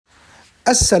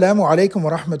Assalamu alaikum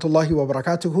wa rahmatullahi wa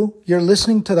barakatuhu. You're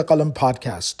listening to the Qalam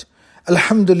podcast.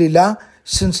 Alhamdulillah,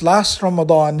 since last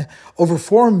Ramadan, over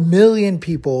 4 million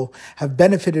people have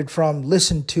benefited from,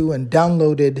 listened to, and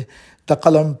downloaded the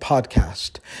Qalam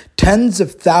podcast. Tens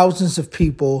of thousands of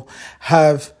people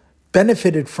have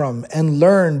benefited from and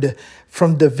learned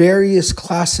from the various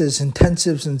classes,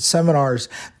 intensives, and seminars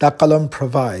that Qalam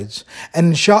provides.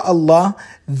 And inshaAllah,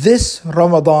 this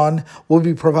Ramadan will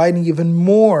be providing even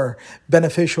more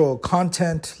beneficial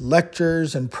content,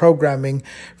 lectures, and programming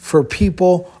for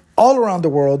people all around the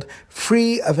world,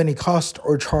 free of any cost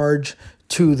or charge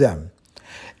to them.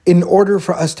 In order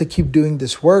for us to keep doing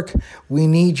this work, we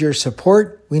need your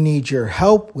support, we need your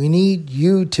help, we need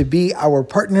you to be our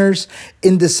partners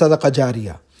in this Sadaqah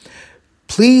Jariyah.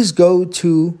 Please go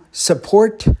to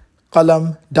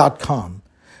supportqalam.com.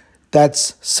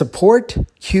 That's support,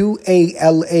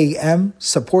 Qalam,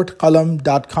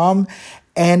 supportqalam.com,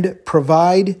 and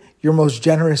provide your most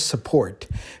generous support.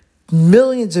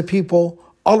 Millions of people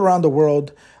all around the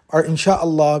world are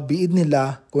inshaAllah,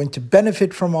 bi'idnillah, going to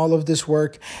benefit from all of this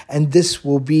work, and this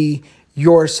will be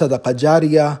your sadaqah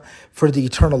jariyah for the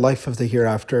eternal life of the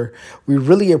hereafter. We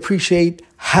really appreciate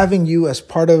having you as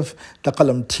part of the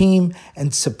Qalam team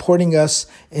and supporting us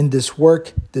in this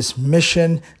work, this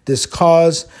mission, this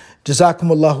cause.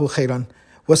 Jazakumullahu khairan.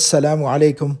 Wassalamu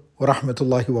alaikum wa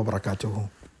rahmatullahi wa barakatuhu.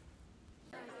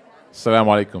 Assalamu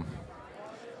alaikum.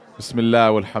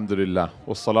 Bismillah walhamdulillah.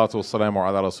 Wassalatu wassalamu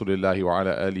ala rasulillahi wa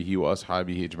ala alihi wa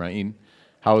ashabihi ajma'in.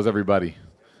 How is everybody?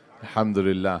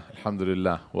 Alhamdulillah,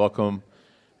 alhamdulillah. Welcome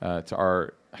to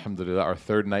our, alhamdulillah, our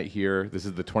third night here. This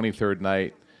is the 23rd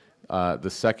night, the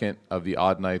second of the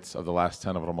odd nights of the last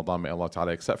 10 of Ramadan. May Allah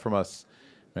Ta'ala accept from us.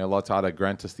 May Allah Ta'ala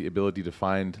grant us the ability to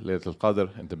find Laylatul Qadr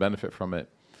and to benefit from it,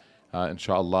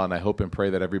 inshallah. And I hope and pray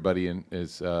that everybody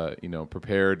is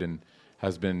prepared and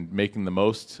has been making the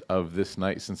most of this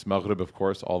night since Maghrib, of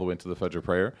course, all the way into the Fajr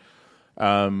prayer.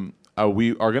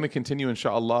 We are going to continue,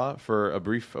 inshallah, for a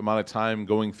brief amount of time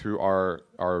going through our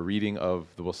reading of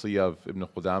the Wasiyah of Ibn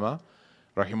Qudama,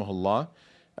 rahimahullah.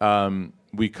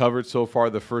 We covered so far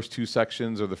the first two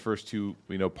sections, or the first two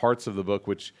parts of the book,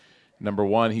 which, number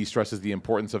one, he stresses the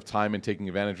importance of time and taking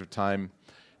advantage of time.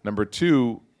 Number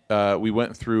two, we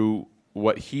went through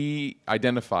what he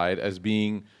identified as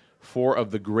being 4 of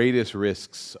the greatest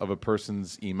risks of a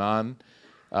person's iman,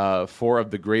 4 of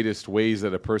the greatest ways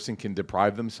that a person can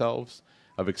deprive themselves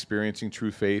of experiencing true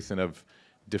faith and of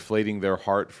deflating their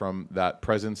heart from that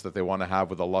presence that they want to have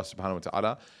with Allah subhanahu wa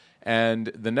ta'ala. And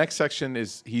the next section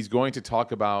is he's going to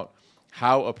talk about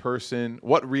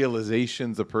what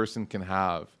realizations a person can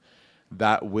have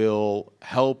that will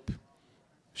help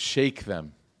shake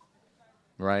them,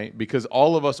 right? Because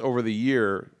all of us over the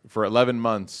year, for 11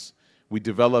 months, we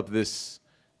develop this,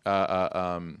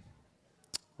 what's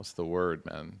the word,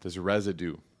 man? This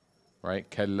residue, right?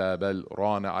 كَلَّا بَلْ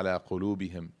رَانَ عَلَىٰ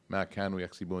قُلُوبِهِمْ مَا كَانُوا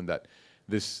يَكْسِبُونَ. That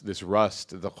this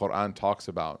rust the Quran talks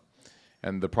about.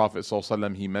 And the Prophet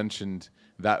ﷺ, he mentioned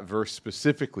that verse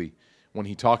specifically when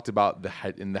he talked about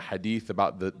in the hadith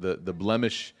about the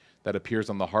blemish that appears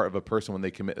on the heart of a person when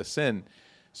they commit a sin.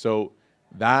 So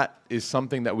that is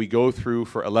something that we go through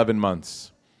for 11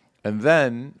 months. And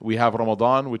then we have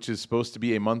Ramadan, which is supposed to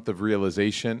be a month of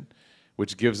realization,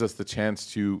 which gives us the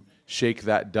chance to shake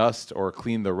that dust or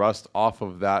clean the rust off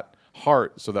of that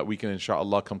heart so that we can,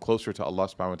 inshallah, come closer to Allah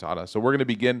subhanahu wa ta'ala. So we're going to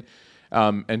begin.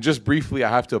 And just briefly, I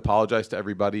have to apologize to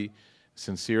everybody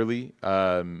sincerely.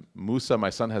 Musa, my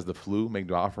son, has the flu. Make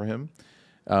dua for him.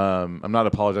 I'm not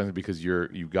apologizing because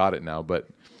you got it now, but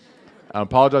I'm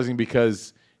apologizing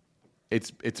because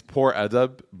it's poor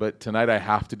adab, but tonight I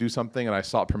have to do something, and I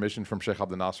sought permission from Sheikh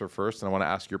Abdul Nasser first, and I want to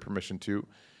ask your permission too.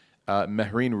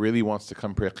 Mehreen really wants to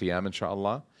come pray Qiyam,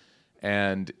 inshallah,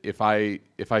 and if I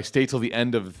stay till the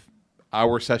end of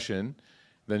our session,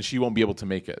 then she won't be able to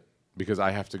make it because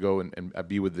I have to go and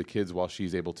be with the kids while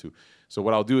she's able to. So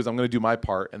what I'll do is I'm going to do my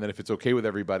part, and then if it's okay with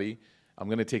everybody, I'm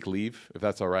going to take leave, if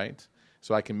that's all right,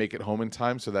 so I can make it home in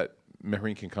time so that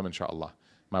Mehreen can come, inshallah.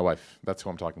 My wife, that's who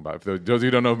I'm talking about. If those of you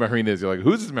who don't know who Mehreen is, you're like,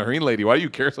 who's this Mehreen lady? Why do you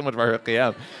care so much about her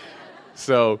qiyam?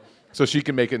 So she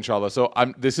can make it, inshallah. So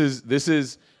this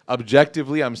is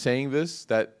objectively, I'm saying this,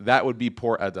 that would be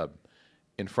poor adab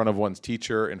in front of one's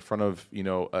teacher, in front of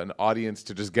an audience,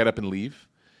 to just get up and leave.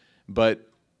 But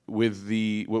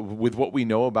with what we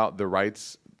know about the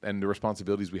rights and the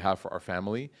responsibilities we have for our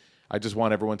family, I just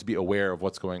want everyone to be aware of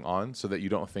what's going on so that you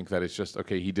don't think that it's just,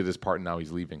 okay, he did his part and now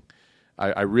he's leaving.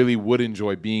 I really would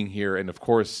enjoy being here, and of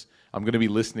course, I'm going to be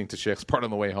listening to Sheikh's part on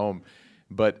the way home,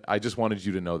 but I just wanted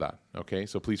you to know that, okay?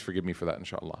 So please forgive me for that,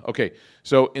 inshallah. Okay,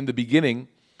 so in the beginning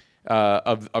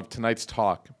of tonight's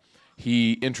talk,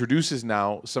 he introduces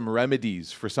now some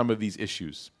remedies for some of these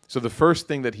issues. So the first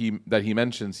thing that he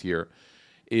mentions here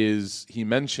is he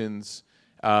mentions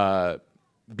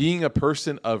being a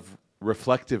person of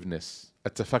reflectiveness,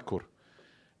 at-tafakkur,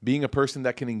 being a person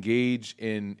that can engage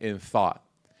in thought.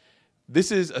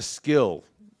 This is a skill,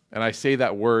 and I say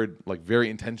that word like very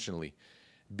intentionally.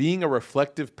 Being a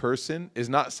reflective person is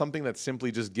not something that's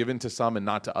simply just given to some and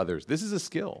not to others. This is a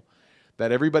skill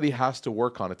that everybody has to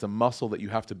work on. It's a muscle that you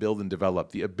have to build and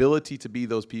develop, the ability to be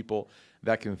those people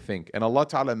that can think. And Allah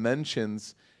Ta'ala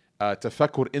mentions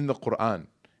tafakkur in the Quran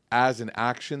as an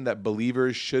action that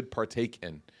believers should partake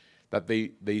in, that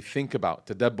they think about,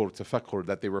 tadabbur, tafakkur,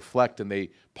 that they reflect and they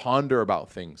ponder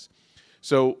about things.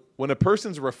 So when a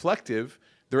person's reflective,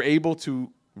 they're able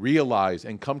to realize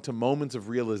and come to moments of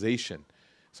realization.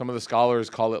 Some of the scholars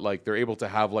call it like they're able to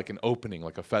have like an opening,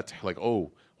 like a fath, like,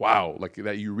 oh, wow, like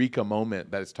that eureka moment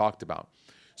that is talked about.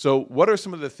 So what are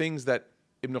some of the things that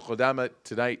Ibn Qudamah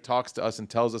tonight talks to us and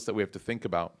tells us that we have to think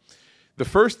about? The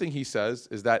first thing he says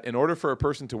is that in order for a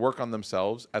person to work on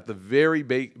themselves at the very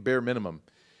bare minimum,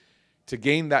 to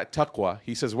gain that taqwa,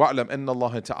 he says, وَاعْلَمْ أَنَّ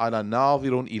اللَّهَ تَعَالَى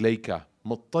نَاظِرٌ إِلَيْكَ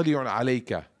مُطَّلِعٌ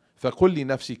عَلَيْكَ فَقُلْ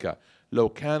لِنَفْسِكَ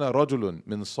لَوْ كَانَ رَجُلٌ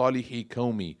مِّن صَالِحِ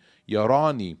قَوْمِي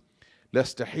يَرَانِي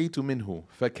لَاسْتَحِيتُ مِنْهُ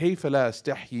فَكَيْفَ لَا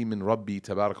أَسْتَحْيِي مِنْ رَبِّي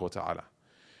تَبَارَكَ وَتَعَالَى.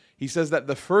 He says that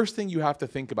the first thing you have to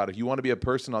think about if you want to be a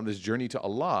person on this journey to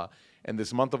Allah and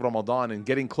this month of Ramadan and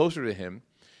getting closer to Him,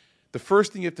 the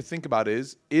first thing you have to think about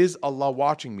is Allah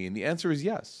watching me? And the answer is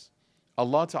yes.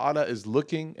 Allah Ta'ala is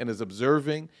looking and is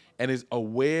observing and is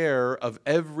aware of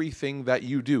everything that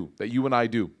you do, that you and I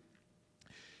do.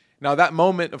 Now that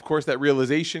moment, of course, that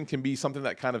realization can be something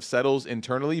that kind of settles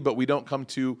internally, but we don't come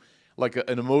to like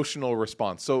an emotional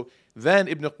response. So then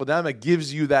Ibn Qudamah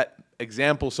gives you that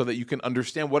example so that you can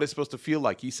understand what it's supposed to feel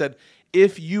like. He said,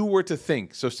 if you were to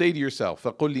think, so say to yourself,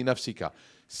 فَقُلْ لِنَفْسِكَ,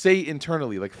 say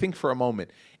internally, like think for a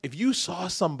moment. If you saw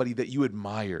somebody that you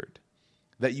admired,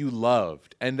 that you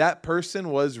loved, and that person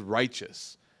was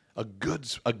righteous, a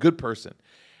good person,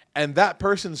 and that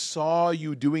person saw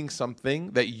you doing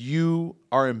something that you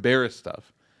are embarrassed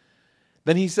of,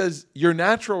 then he says your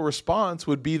natural response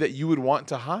would be that you would want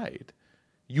to hide.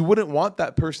 You wouldn't want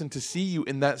that person to see you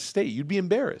in that state. You'd be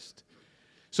embarrassed.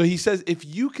 So he says if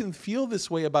you can feel this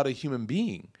way about a human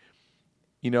being,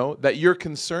 that you're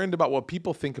concerned about what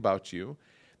people think about you,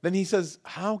 then he says,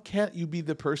 how can't you be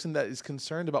the person that is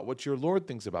concerned about what your Lord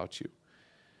thinks about you?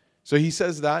 So he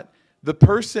says that the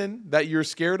person that you're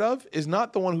scared of is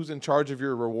not the one who's in charge of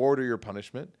your reward or your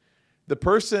punishment. The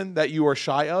person that you are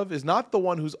shy of is not the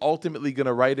one who's ultimately going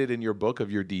to write it in your book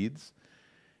of your deeds.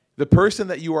 The person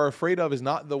that you are afraid of is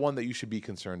not the one that you should be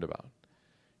concerned about.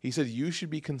 He says you should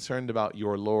be concerned about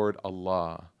your Lord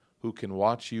Allah, who can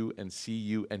watch you and see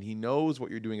you, and He knows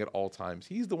what you're doing at all times.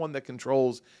 He's the one that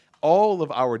controls all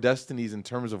of our destinies in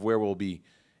terms of where we'll be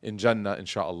in Jannah,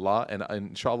 inshallah, and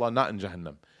inshallah not in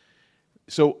Jahannam.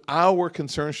 So our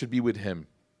concern should be with Him,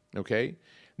 okay?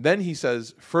 Then he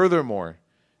says, furthermore,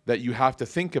 that you have to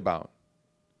think about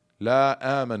لا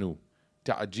آمنوا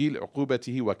تعجيل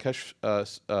عقوبته وكشف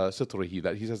ستره.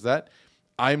 That he says that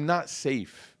I'm not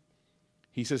safe.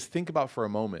 He says, think about for a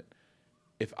moment.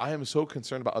 If I am so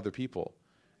concerned about other people,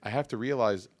 I have to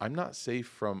realize I'm not safe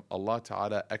from Allah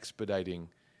Ta'ala expediting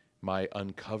my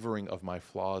uncovering of my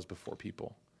flaws before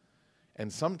people.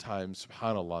 And sometimes,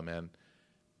 subhanAllah, man,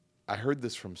 I heard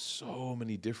this from so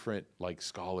many different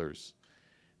scholars,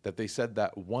 that they said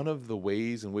that one of the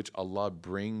ways in which Allah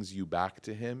brings you back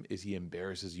to Him is He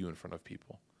embarrasses you in front of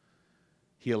people.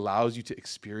 He allows you to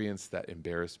experience that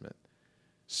embarrassment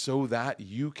so that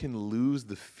you can lose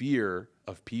the fear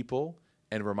of people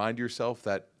and remind yourself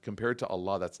that compared to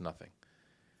Allah, that's nothing.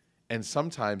 And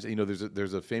sometimes,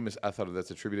 there's a famous athar that's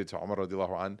attributed to Umar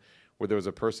radiallahu anh, where there was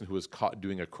a person who was caught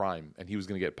doing a crime and he was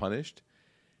going to get punished.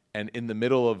 And in the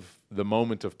middle of the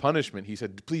moment of punishment, he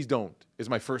said, please don't. It's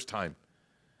my first time.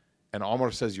 And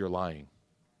Umar says, you're lying.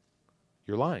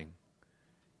 You're lying.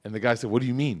 And the guy said, what do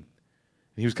you mean?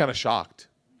 And he was kind of shocked.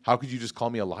 How could you just call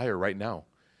me a liar right now?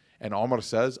 And Umar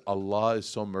says, Allah is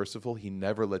so merciful, He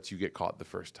never lets you get caught the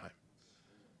first time.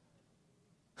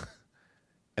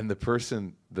 And the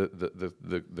person,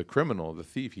 the criminal, the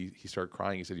thief, he started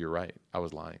crying. He said, you're right. I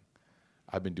was lying.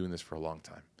 I've been doing this for a long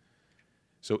time.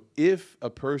 So if a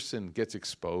person gets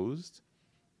exposed,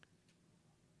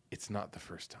 it's not the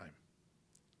first time.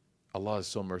 Allah is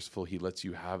so merciful, He lets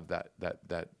you have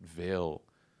that veil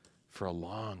for a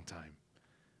long time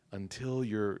until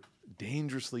you're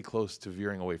dangerously close to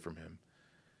veering away from Him.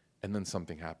 And then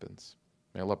something happens.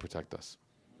 May Allah protect us.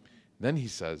 Then he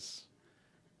says,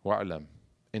 وَاعْلَمْ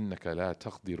إِنَّكَ لَا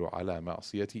تَقْدِرُ عَلَى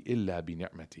مَعْصِيَتِي إِلَّا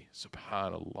بِنِعْمَتِي.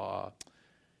 Subhanallah.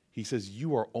 He says,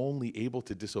 you are only able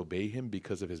to disobey him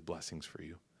because of his blessings for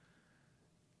you.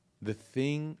 The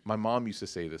thing, my mom used to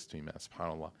say this to me, man,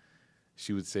 subhanAllah.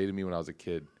 She would say to me when I was a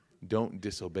kid, don't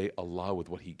disobey Allah with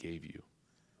what he gave you.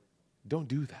 Don't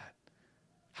do that.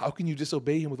 How can you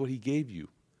disobey him with what he gave you?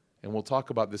 And we'll talk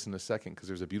about this in a second because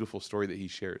there's a beautiful story that he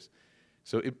shares.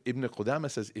 So Ibn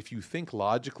Qudama says, if you think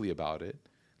logically about it,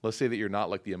 let's say that you're not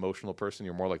like the emotional person,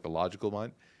 you're more like the logical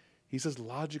mind. He says,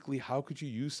 logically, how could you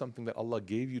use something that Allah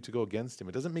gave you to go against him?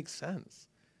 It doesn't make sense.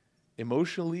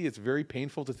 Emotionally, it's very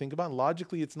painful to think about. And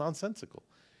logically, it's nonsensical.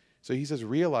 So he says,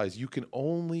 realize you can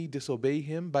only disobey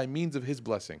him by means of his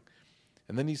blessing.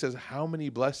 And then he says, how many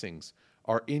blessings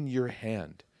are in your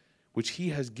hand, which he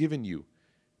has given you,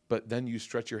 but then you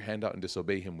stretch your hand out and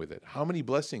disobey him with it? How many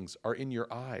blessings are in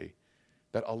your eye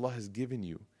that Allah has given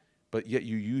you, but yet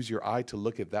you use your eye to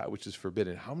look at that which is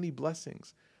forbidden? How many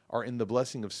blessings are in the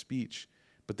blessing of speech,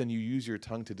 but then you use your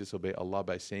tongue to disobey Allah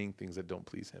by saying things that don't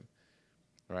please him,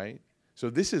 right? So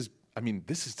this is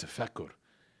tafakkur.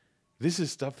 This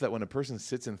is stuff that when a person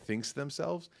sits and thinks to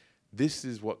themselves, this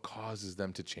is what causes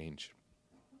them to change,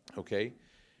 okay?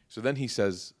 So then he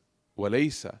says,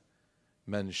 وَلَيْسَ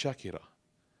مَنْ شَكِرَ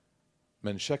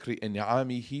مَنْ شَكْرِ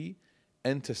إِنْعَامِهِ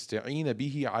أَن تَسْتَعِينَ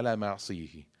بِهِ عَلَى مَعْصِيهِ.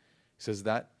 He says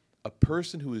that a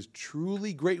person who is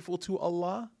truly grateful to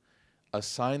Allah, a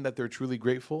sign that they're truly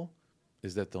grateful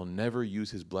is that they'll never use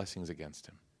his blessings against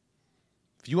him.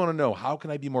 If you want to know, how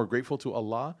can I be more grateful to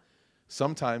Allah?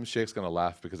 Sometimes Sheikh's going to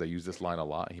laugh because I use this line a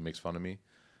lot. He makes fun of me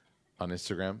on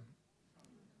Instagram.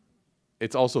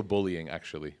 It's also bullying,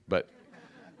 actually, but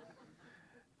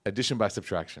addition by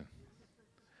subtraction.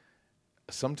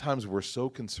 Sometimes we're so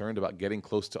concerned about getting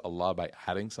close to Allah by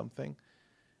adding something,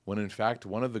 when in fact,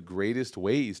 one of the greatest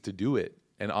ways to do it,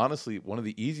 and honestly, one of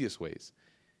the easiest ways,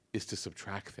 is to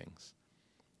subtract things.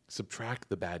 Subtract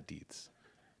the bad deeds.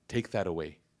 Take that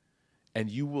away. And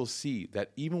you will see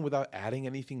that even without adding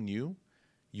anything new,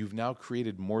 you've now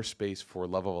created more space for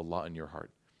love of Allah in your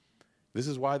heart. This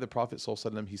is why the Prophet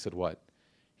ﷺ, he said what?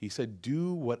 He said,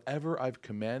 do whatever I've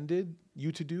commanded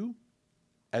you to do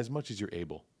as much as you're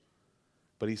able.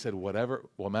 But he said, whatever,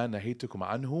 وَمَا نَهَيْتُكُمْ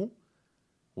عَنْهُ,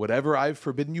 whatever I've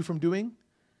forbidden you from doing,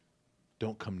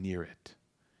 don't come near it.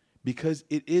 Because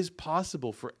it is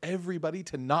possible for everybody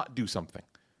to not do something.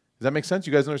 Does that make sense?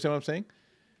 You guys understand what I'm saying?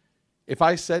 If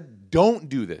I said, don't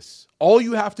do this, all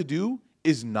you have to do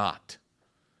is not.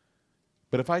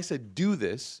 But if I said, do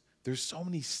this, there's so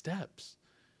many steps.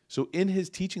 So in his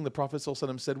teaching, the Prophet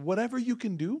ﷺ said, whatever you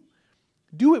can do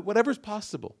it, whatever's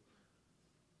possible.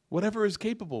 Whatever is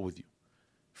capable with you,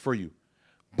 for you.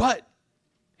 But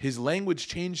his language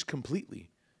changed completely.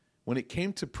 When it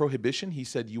came to prohibition, he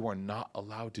said, you are not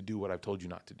allowed to do what I've told you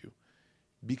not to do.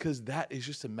 Because that is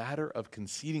just a matter of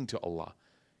conceding to Allah.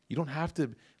 You don't have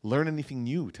to learn anything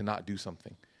new to not do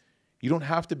something. You don't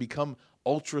have to become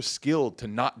ultra skilled to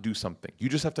not do something. You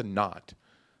just have to not,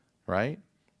 right?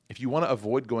 If you want to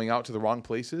avoid going out to the wrong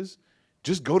places,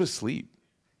 just go to sleep.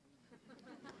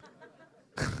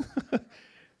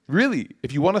 Really,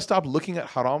 if you want to stop looking at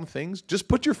haram things, just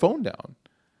put your phone down.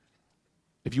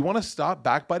 If you want to stop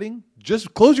backbiting,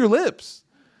 just close your lips.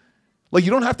 Like,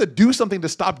 you don't have to do something to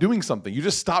stop doing something. You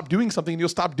just stop doing something and you'll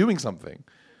stop doing something.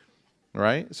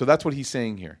 Right? So that's what he's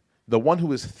saying here. The one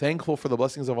who is thankful for the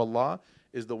blessings of Allah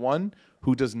is the one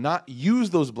who does not use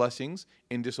those blessings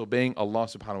in disobeying Allah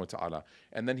subhanahu wa ta'ala.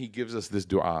 And then he gives us this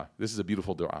dua. This is a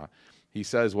beautiful dua. He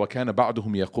says, وَكَانَ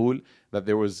بَعْضُهُمْ يَقُولُ, that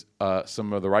there was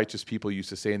some of the righteous people used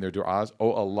to say in their du'as,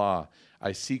 O Allah,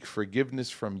 I seek forgiveness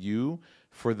from you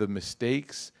for the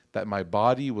mistakes that my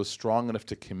body was strong enough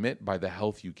to commit by the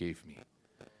health you gave me,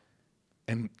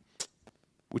 and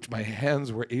which my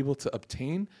hands were able to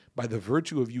obtain by the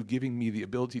virtue of you giving me the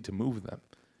ability to move them,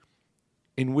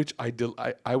 in which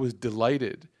I was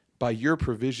delighted by your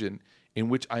provision, in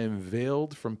which I am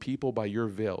veiled from people by your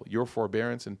veil. Your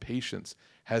forbearance and patience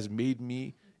has made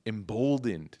me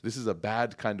emboldened. This is a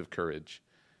bad kind of courage.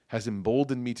 Has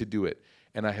emboldened me to do it.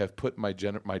 And I have put my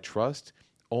trust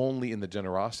only in the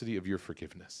generosity of your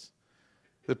forgiveness.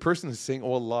 The person is saying,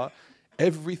 oh Allah,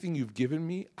 everything you've given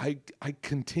me, I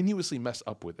continuously mess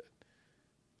up with it.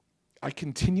 I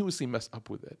continuously mess up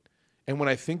with it. And when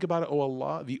I think about it, oh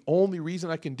Allah, the only reason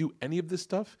I can do any of this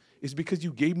stuff is because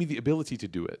you gave me the ability to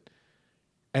do it.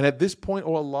 And at this point,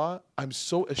 oh Allah, I'm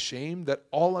so ashamed that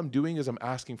all I'm doing is I'm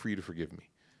asking for you to forgive me.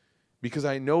 Because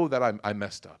I know that I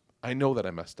messed up. I know that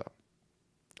I messed up.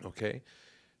 Okay?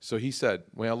 So he said,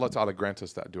 may Allah Ta'ala grant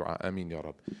us that dua. Ameen ya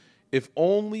Rab. If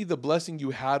only the blessing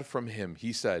you had from him,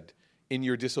 he said, in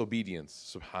your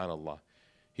disobedience, subhanallah,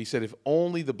 He said, if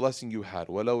only the blessing you had,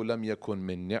 وَلَوْ لَمْ يَكُنْ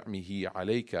مِنْ نِعْمِهِ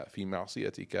عَلَيْكَ فِي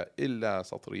مَعْصِيَتِكَ إِلَّا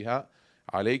سَطْرِهَا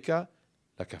عَلَيْكَ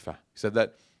لَكَفَى. He said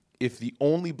that if the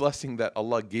only blessing that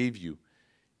Allah gave you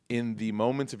in the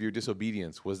moments of your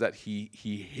disobedience was that He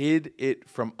hid it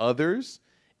from others,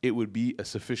 it would be a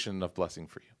sufficient enough blessing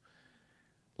for you.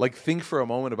 Like, think for a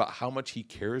moment about how much He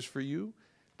cares for you,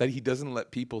 that He doesn't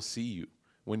let people see you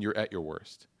when you're at your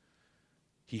worst.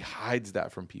 He hides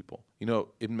that from people. You know,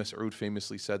 Ibn Mas'ud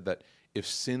famously said that if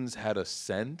sins had a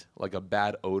scent, like a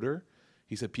bad odor,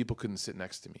 he said people couldn't sit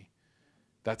next to me.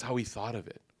 That's how he thought of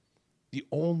it. The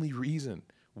only reason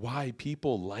why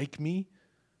people like me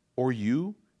or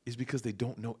you is because they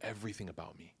don't know everything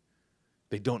about me.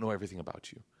 They don't know everything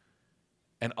about you.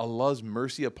 And Allah's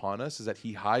mercy upon us is that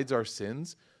He hides our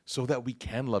sins so that we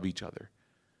can love each other.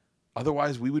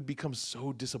 Otherwise, we would become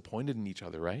so disappointed in each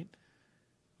other, right?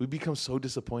 We become so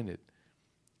disappointed.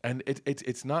 And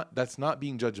that's not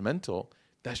being judgmental.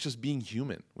 That's just being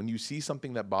human. When you see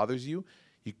something that bothers you,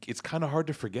 it's kind of hard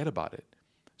to forget about it.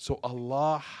 So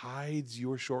Allah hides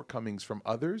your shortcomings from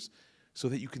others so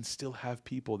that you can still have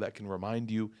people that can remind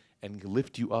you and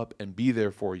lift you up and be there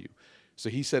for you. So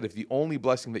he said, if the only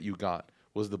blessing that you got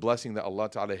was the blessing that Allah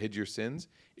Ta'ala hid your sins,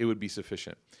 it would be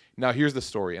sufficient. Now here's the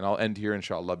story, and I'll end here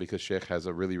inshallah because Shaykh has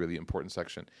a really, really important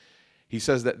section. He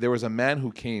says that there was a man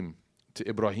who came to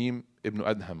Ibrahim ibn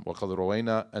Adham, وَقَدْ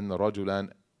رَوَيْنَا أَنَّ رَجُلًا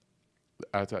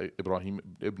أَتَى إِبْرَاهِيم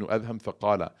ibn Adham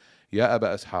فَقَالَ يَا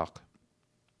أَبَا إِسْحَاقَ.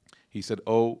 He said,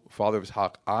 "O father of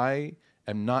Ishaq, I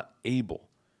am not able,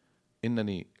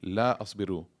 إِنَّنِي لَا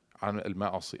أَصْبِرُ عَنَ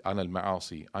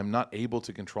الْمَعَاصِي. I'm not able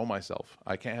to control myself.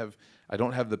 I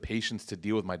don't have the patience to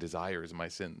deal with my desires and my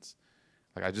sins.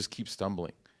 Like, I just keep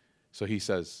stumbling." So he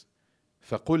says,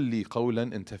 فَقُلْ لِي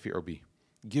قَوْلًا أَنْتَفِعُ بِهِ.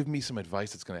 Give me some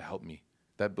advice that's going to help me,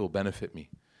 that will benefit me.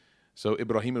 So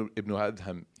Ibrahim ibn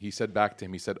Adham, he said back to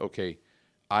him, he said, okay,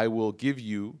 I will give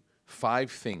you 5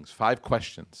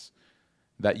 questions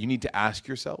that you need to ask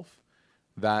yourself,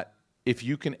 that if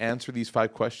you can answer these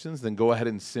 5 questions, then go ahead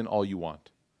and sin all you want.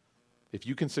 If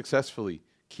you can successfully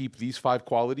keep these 5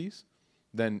 qualities,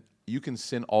 then you can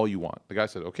sin all you want. The guy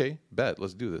said, okay, bet,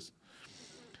 let's do this.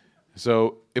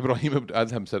 So Ibrahim ibn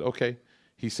Adham said, okay.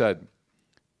 He said,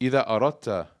 إذا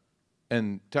أردت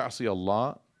أن تعصي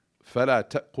الله فلا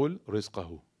تأكل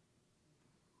رزقه.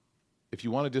 If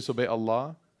you want to disobey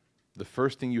Allah, the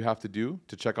first thing you have to do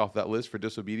to check off that list for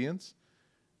disobedience,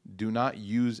 do not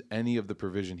use any of the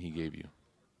provision He gave you.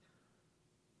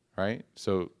 Right?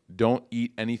 So don't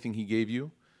eat anything He gave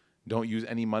you. Don't use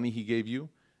any money He gave you.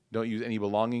 Don't use any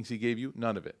belongings He gave you.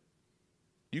 None of it.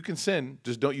 You can sin,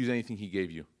 just don't use anything He gave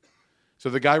you.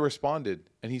 So the guy responded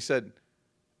and he said,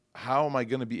 how am I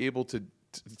going to be able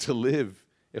to live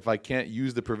if I can't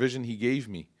use the provision He gave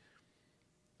me?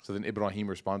 So then Ibrahim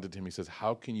responded to him. He says,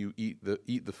 how can you eat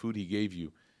the food He gave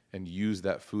you and use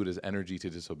that food as energy to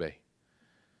disobey?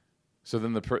 So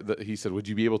then he said, would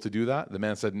you be able to do that? The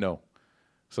man said, no.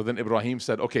 So then Ibrahim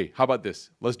said, okay, how about this?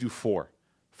 Let's do 4.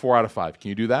 4 out of 5. Can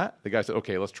you do that? The guy said,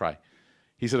 okay, let's try.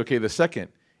 He said, okay, the second,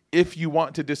 if you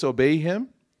want to disobey Him,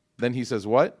 then he says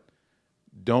what?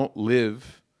 Don't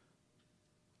live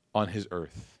on His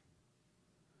earth.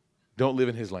 Don't live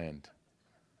in His land.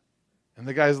 And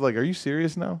the guy's like, are you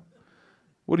serious now?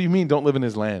 What do you mean don't live in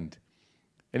His land?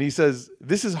 And he says,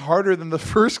 this is harder than the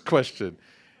first question.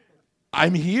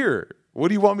 I'm here. What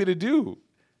do you want me to do?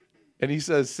 And he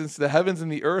says, since the heavens and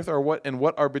the earth are what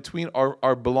are between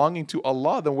are belonging to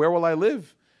Allah, then where will I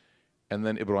live? And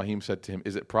then Ibrahim said to him,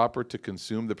 is it proper to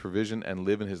consume the provision and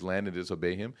live in His land and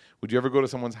disobey Him? Would you ever go to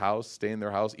someone's house, stay in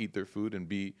their house, eat their food, and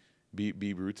be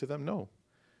rude to them? No.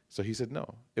 So he said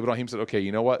no. Ibrahim said, okay,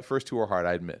 you know what? First 2 are hard,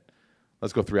 I admit.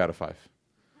 Let's go 3 out of 5.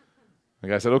 The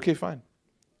guy said, okay, fine.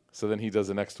 So then he does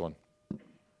the next one.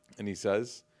 And he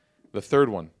says, the third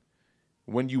one,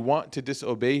 when you want to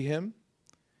disobey Him,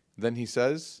 then he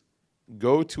says,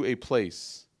 go to a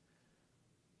place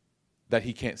that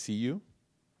He can't see you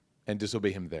and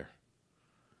disobey Him there.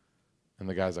 And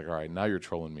the guy's like, all right, now you're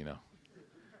trolling me now.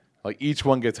 Like, each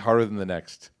one gets harder than the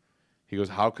next. He goes,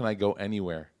 how can I go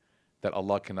anywhere that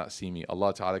Allah cannot see me?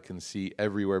 Allah Ta'ala can see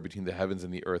everywhere between the heavens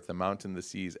and the earth, the mountain, the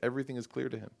seas, everything is clear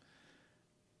to Him.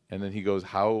 And then he goes,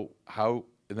 how?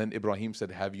 And then Ibrahim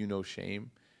said, have you no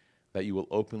shame that you will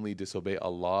openly disobey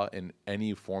Allah in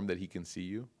any form that He can see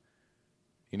you?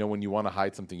 You know, when you want to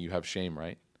hide something, you have shame,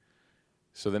 right?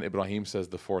 So then Ibrahim says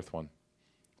the 4th one.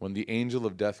 When the angel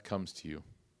of death comes to you,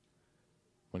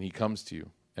 when he comes to you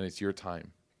and it's your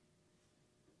time,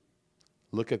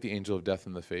 look at the angel of death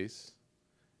in the face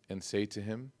and say to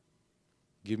him,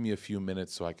 give me a few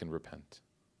minutes so I can repent.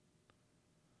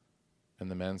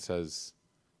 And the man says,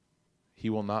 He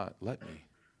will not let me.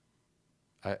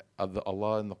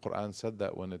 Allah in the Quran said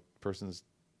that when a person's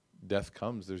death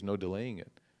comes, there's no delaying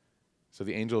it. So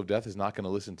the angel of death is not going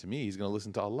to listen to me. He's going to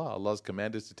listen to Allah. Allah's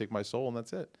command is to take my soul, and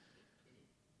that's it.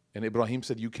 And Ibrahim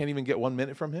said, you can't even get 1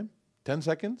 minute from him? 10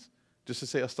 seconds? Just to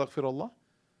say astaghfirullah?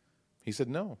 He said,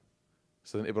 no.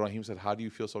 So then Ibrahim said, how do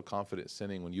you feel so confident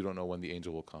sinning when you don't know when the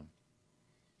angel will come?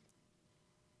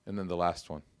 And then the last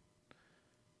one.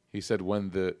 He said, when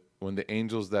the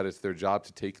angels, that it's their job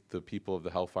to take the people of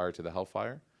the hellfire to the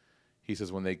hellfire, he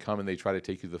says, when they come and they try to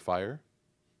take you to the fire,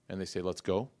 and they say, let's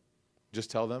go,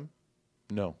 just tell them,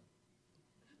 no,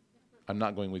 I'm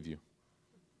not going with you.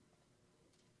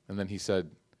 And then he said,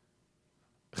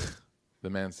 the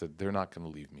man said, they're not going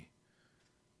to leave me.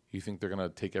 You think they're going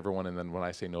to take everyone, and then when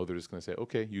I say no, they're just going to say,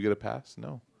 okay, you get a pass?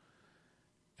 No.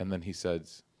 And then he said,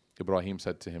 Ibrahim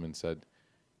said to him and said,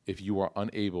 if you are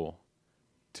unable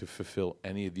to fulfill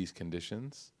any of these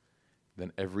conditions,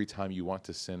 then every time you want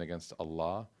to sin against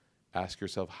Allah, ask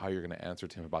yourself how you're going to answer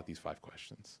to him about these 5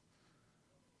 questions.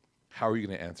 How are you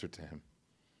going to answer to him?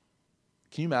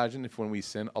 Can you imagine if when we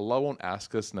sin, Allah won't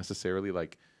ask us necessarily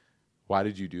like, why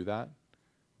did you do that?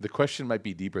 The question might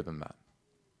be deeper than that.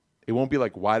 It won't be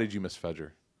like, why did you miss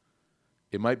Fajr?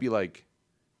 It might be like,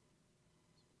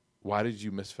 why did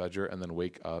you miss Fajr and then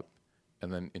wake up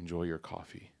and then enjoy your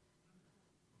coffee?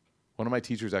 One of my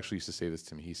teachers actually used to say this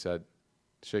to me. He said,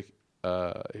 Sheikh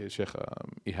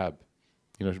Ihab,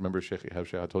 remember Sheikh Ihab,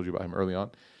 Sheikh, I told you about him early on.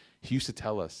 He used to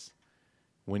tell us,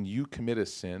 when you commit a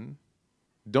sin,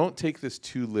 don't take this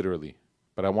too literally,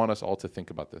 but I want us all to think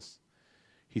about this.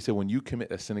 He said, when you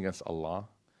commit a sin against Allah,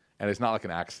 and it's not like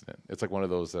an accident, it's like one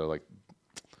of those that are like,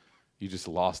 you just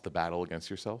lost the battle against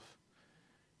yourself.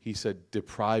 He said,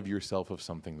 deprive yourself of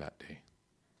something that day.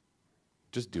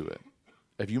 Just do it.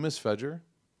 If you miss Fajr,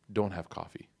 don't have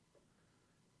coffee.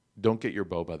 Don't get your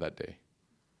boba that day.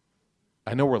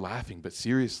 I know we're laughing, but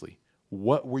seriously,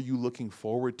 what were you looking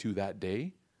forward to that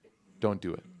day? Don't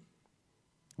do it.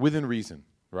 Within reason,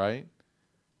 right?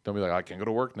 Don't be like, I can't go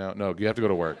to work now. No, you have to go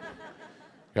to work.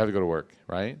 You have to go to work,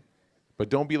 right? But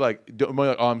don't be like,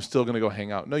 oh, I'm still going to go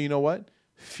hang out. No, you know what?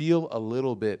 Feel a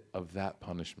little bit of that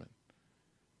punishment.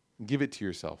 Give it to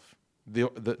yourself. The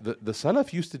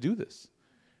Salaf used to do this.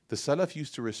 The Salaf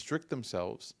used to restrict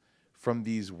themselves from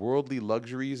these worldly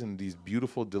luxuries and these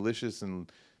beautiful, delicious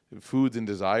and foods and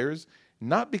desires,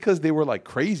 not because they were like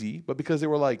crazy, but because they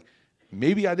were like,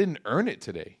 maybe I didn't earn it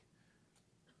today.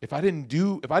 If I didn't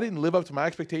live up to my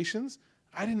expectations,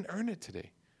 I didn't earn it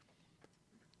today.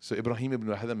 So Ibrahim ibn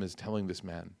Adham is telling this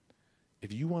man,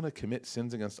 if you want to commit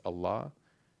sins against Allah,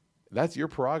 that's your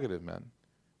prerogative, man.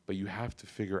 But you have to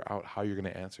figure out how you're going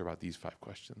to answer about these 5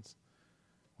 questions.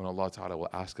 When Allah Ta'ala will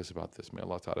ask us about this, may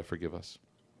Allah Ta'ala forgive us.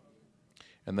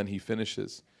 And then he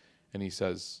finishes and he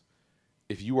says,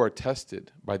 if you are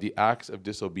tested by the acts of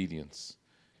disobedience,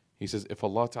 he says, if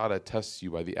Allah Ta'ala tests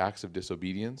you by the acts of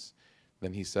disobedience,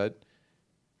 then he said,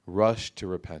 rush to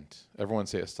repent. Everyone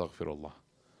say astaghfirullah.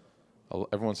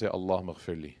 Everyone say Allahumma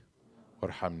ghfirli,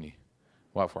 warhamni,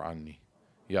 wa'fu anni,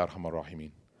 ya arhamar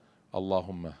rahimin.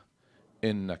 Allahumma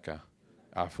innaka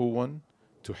afuwan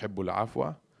tuhibbul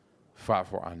afwa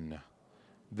fa'fu anna.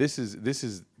 This is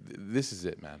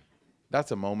it, man.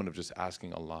 That's a moment of just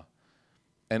asking Allah.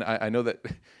 And I know that,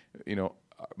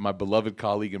 my beloved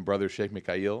colleague and brother Sheikh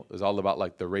Mikhail is all about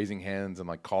like the raising hands and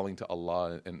like calling to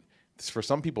Allah. And for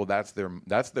some people, that's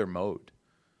their mode,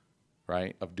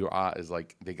 right? Of dua is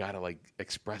like, they got to like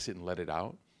express it and let it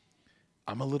out.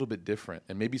 I'm a little bit different.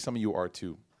 And maybe some of you are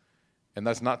too. And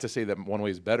that's not to say that one way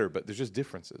is better, but there's just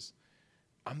differences.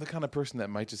 I'm the kind of person that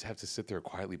might just have to sit there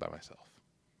quietly by myself.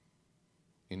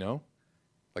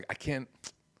 Like I can't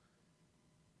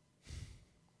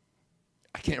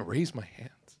raise my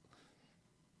hands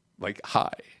like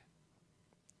high.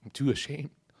 I'm too ashamed.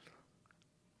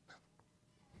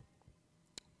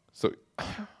 So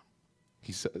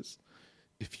he says,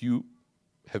 if you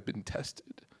have been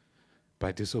tested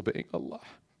by disobeying Allah,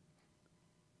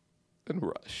 then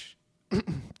rush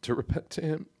to repent to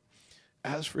him.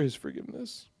 Ask for his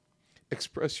forgiveness.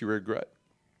 Express your regret.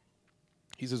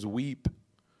 He says, weep,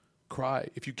 cry.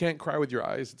 If you can't cry with your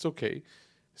eyes, it's okay.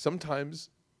 Sometimes,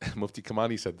 Mufti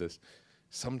Kamani said this,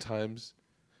 sometimes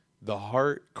the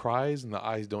heart cries and the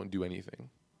eyes don't do anything.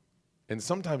 And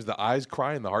sometimes the eyes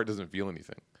cry and the heart doesn't feel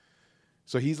anything.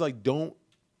 So he's like,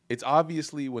 it's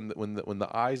obviously when the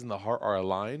eyes and the heart are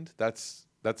aligned, that's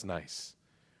nice.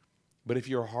 But if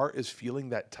your heart is feeling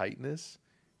that tightness,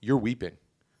 you're weeping.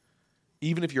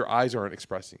 Even if your eyes aren't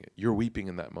expressing it, you're weeping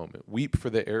in that moment. Weep for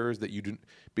the errors that you do,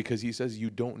 because he says you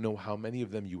don't know how many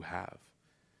of them you have.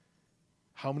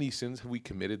 How many sins have we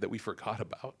committed that we forgot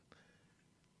about?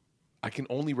 I can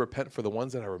only repent for the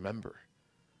ones that I remember.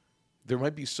 There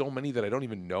might be so many that I don't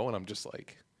even know, and I'm just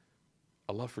like,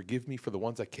 Allah, forgive me for the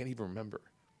ones I can't even remember.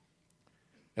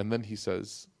 And then he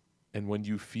says, and when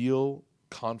you feel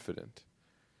confident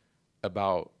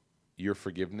about your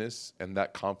forgiveness and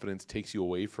that confidence takes you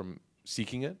away from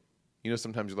seeking it,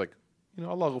 sometimes you're like,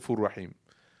 Allah Ghafur Rahim.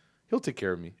 He'll take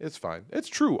care of me. It's fine. It's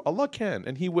true. Allah can,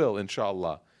 and He will,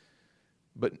 inshallah.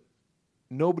 But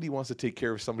nobody wants to take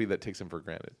care of somebody that takes Him for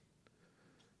granted.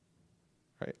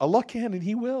 Right? Allah can, and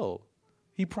He will.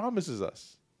 He promises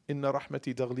us, Inna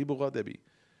rahmati taghlibu ghadabi.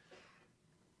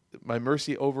 My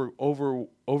mercy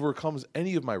overcomes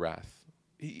any of my wrath.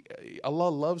 Allah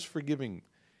loves forgiving.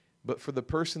 But for the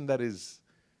person that is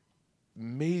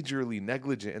majorly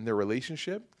negligent in their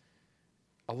relationship,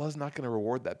 Allah's not going to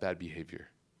reward that bad behavior.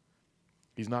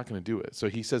 He's not going to do it. So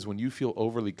He says, when you feel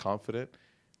overly confident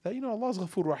that, Allah's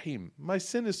Ghafur Rahim, my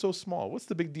sin is so small, what's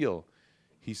the big deal?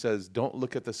 He says, don't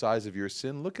look at the size of your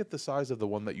sin, look at the size of the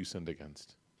one that you sinned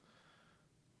against.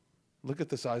 Look at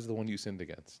the size of the one you sinned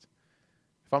against.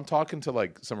 If I'm talking to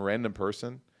like some random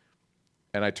person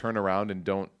and I turn around and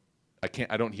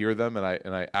I don't hear them and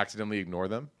I accidentally ignore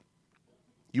them,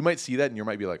 you might see that and you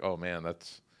might be like, oh man,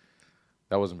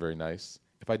 that wasn't very nice.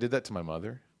 If I did that to my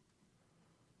mother,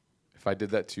 if I did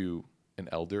that to an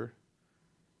elder,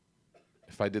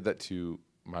 if I did that to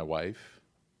my wife,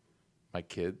 my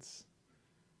kids,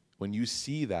 when you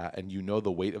see that and you know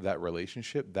the weight of that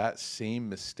relationship, that same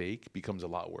mistake becomes a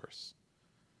lot worse.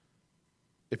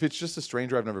 If it's just a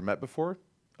stranger I've never met before,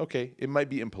 okay, it might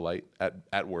be impolite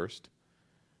at worst.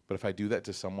 But if I do that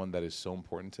to someone that is so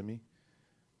important to me,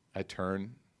 I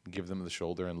turn, give them the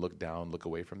shoulder and look down, look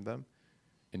away from them,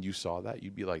 and you saw that,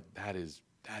 you'd be like, that is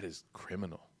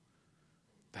criminal.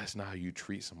 That's not how you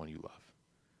treat someone you love.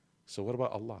 So what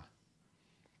about Allah?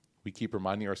 We keep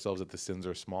reminding ourselves that the sins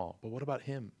are small, but what about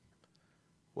Him?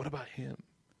 What about Him?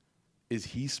 Is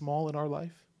He small in our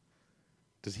life?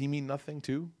 Does He mean nothing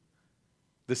too?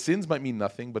 The sins might mean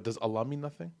nothing, but does Allah mean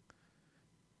nothing?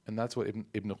 And that's what Ibn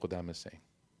Qudam is saying.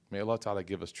 May Allah Ta'ala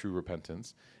give us true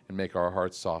repentance and make our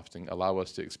hearts soft and allow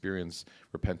us to experience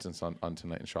repentance on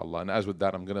tonight, inshallah. And as with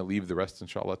that, I'm going to leave the rest,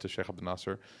 inshallah, to Shaykh Abdul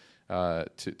Nasser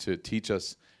to teach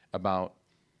us about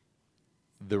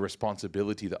the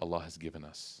responsibility that Allah has given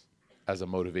us as a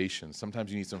motivation.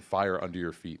 Sometimes you need some fire under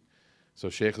your feet. So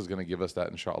Shaykh is going to give us that,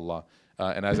 inshallah.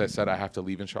 And as I said, I have to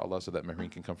leave, inshallah, so that Mehreen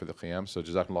can come for the qiyam. So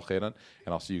jazakumullah khairan,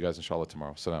 and I'll see you guys, inshallah,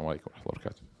 tomorrow. Assalamu alaikum wa rahmatullahi wa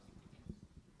barakatuh.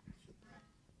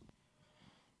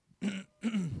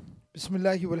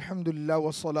 Bismillahi walhamdulillah wa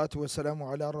salatu wa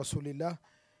salamu ala rasulillah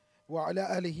wa ala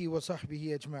alihi wa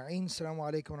sahbihi ajma'een. Assalamu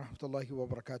alaikum wa rahmatullahi wa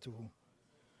barakatuhu.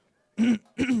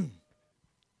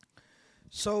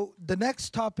 So the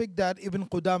next topic that Ibn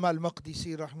Qudama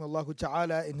al-Maqdisi rahimahullah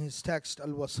ta'ala in his text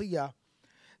Al-Wasiyah,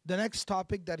 the next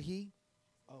topic that he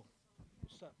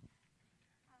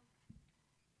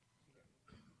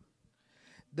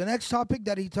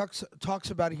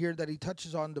talks about here, that he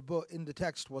touches on the book in the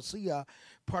text Wasiyah,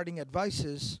 parting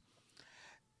advices,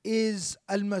 is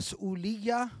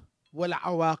al-mas'uliyya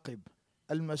wal-awaqib.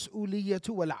 Al-mas'uliyyatu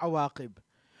wal-awaqib.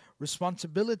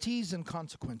 Responsibilities and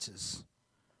consequences.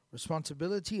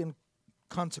 Responsibility and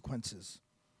consequences.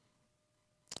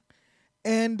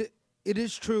 And it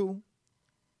is true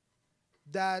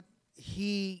that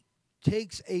he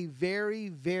takes a very,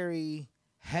 very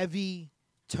heavy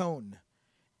tone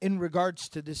in regards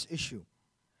to this issue.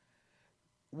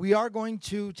 We are going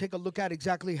to take a look at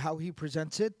exactly how he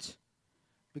presents it,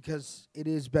 because it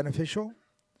is beneficial.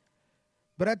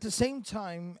 But at the same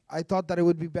time, I thought that it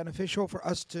would be beneficial for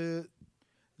us to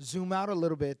zoom out a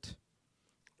little bit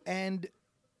and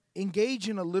engage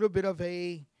in a little bit of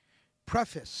a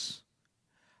preface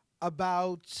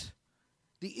about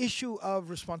the issue of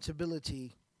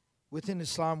responsibility within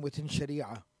Islam, within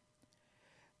Sharia.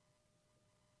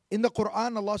 In the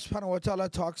Quran, Allah subhanahu wa ta'ala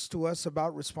talks to us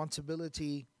about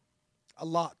responsibility a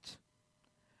lot.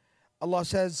 Allah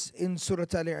says in Surah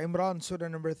Al-Imran, Surah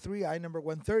number 3, ayah number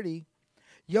 130,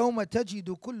 يَوْمَ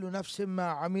تَجِدُ كُلُّ نَفْسٍ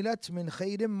مَا عَمِلَتْ مِنْ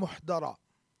خَيْرٍ مُحْضَرًا.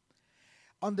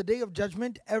 On the day of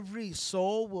judgment, every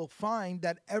soul will find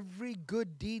that every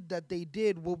good deed that they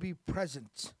did will be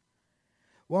present.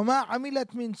 وَمَا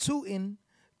عَمِلَتْ مِنْ سُوءٍ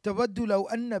تَوَدُّ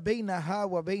لَوْ أَنَّ بَيْنَهَا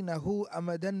وَبَيْنَهُ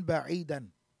أَمَدًا بَعِيدًا.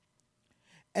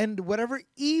 And whatever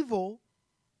evil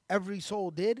every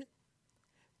soul did,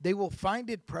 they will find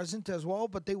it present as well,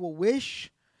 but they will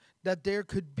wish that there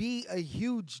could be a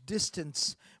huge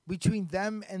distance between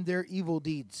them and their evil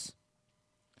deeds.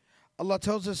 Allah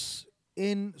tells us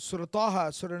in Surah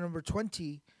Taha, Surah number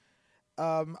 20,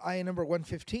 ayah number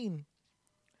 115,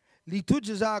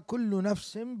 لِتُجْزَى كُلُّ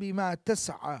نَفْسٍ بِمَا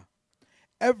تَسْعَى.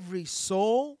 Every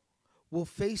soul will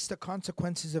face the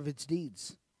consequences of its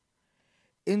deeds.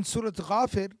 In Surah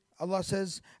Ghafir, Allah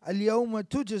says, اليوم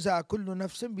تجزى كل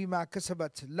نفس بما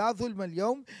كسبت لا ظلم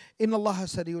اليوم إن الله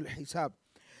سريع الحساب.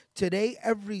 Today,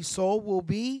 every soul will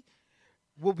be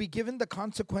given the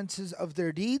consequences of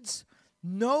their deeds.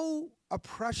 No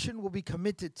oppression will be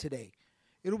committed today.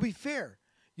 It'll be fair.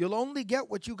 You'll only get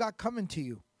what you got coming to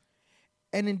you.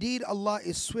 And indeed, Allah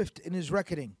is swift in His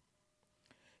reckoning.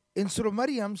 In Surah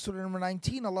Maryam, Surah number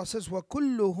 19, Allah says,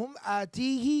 وَكُلُّهُمْ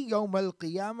آتِيهِ يَوْمَ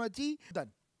الْقِيَامَةِ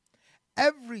done.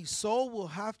 Every soul will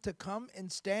have to come and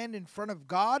stand in front of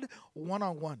God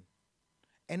one-on-one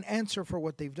and answer for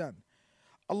what they've done.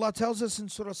 Allah tells us in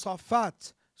Surah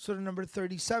Safat, Surah number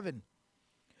 37,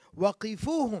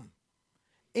 وَقِفُوهُمْ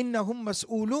إِنَّهُمْ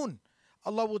مَسْئُولُونَ.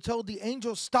 Allah will tell the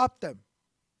angels, stop them,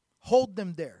 hold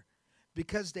them there,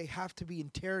 because they have to be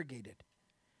interrogated.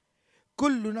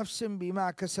 كُلُّ نَفْسٍ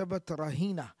بِمَا كَسَبَتْ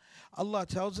رَهِينَةٌ. Allah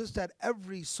tells us that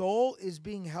every soul is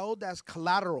being held as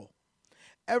collateral.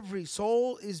 Every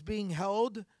soul is being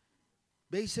held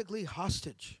basically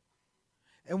hostage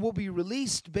and will be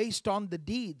released based on the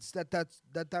deeds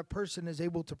that person is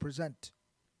able to present.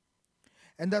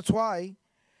 And that's why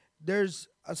there's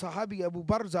a Sahabi, Abu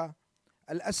Barza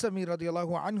al-Asami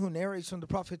radiallahu anhu, narrates from the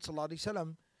Prophet sallallahu alaihi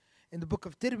wasallam. In the book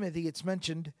of Tirmidhi, it's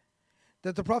mentioned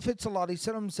that the Prophet sallallahu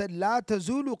alaihi wasallam said, لا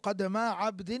تزول قدما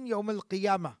عبد يوم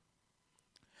القيامة.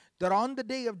 That on the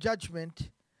day of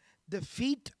judgment, the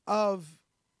feet of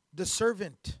the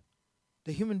servant,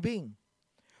 the human being,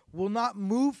 will not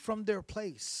move from their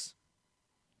place.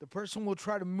 The person will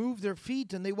try to move their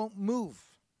feet and they won't move.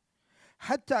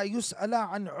 حتى يسأل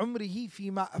عن عمره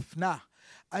فيما أفناه.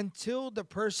 Until the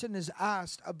person is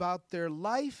asked about their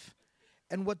life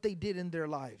and what they did in their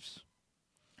lives.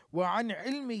 وعن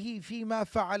علمه فيما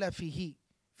فعل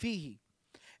فيه.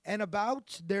 And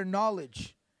about their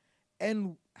knowledge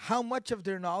and how much of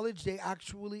their knowledge they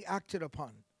actually acted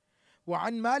upon.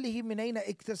 وعن ماله من أين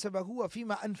اكتسبه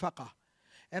وفيما أنفقه.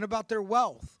 And about their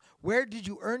wealth. Where did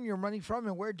you earn your money from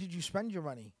and where did you spend your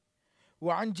money?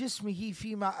 وعن جسمه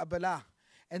فيما أبلاه.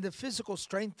 And the physical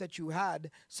strength that you had.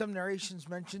 Some narrations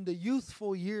mention the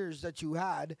youthful years that you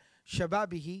had.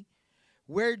 شبابه.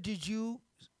 Where did you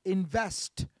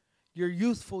invest your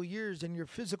youthful years and your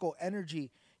physical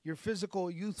energy, your physical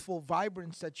youthful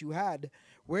vibrance that you had?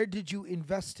 Where did you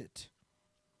invest it?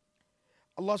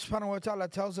 Allah subhanahu wa ta'ala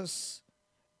tells us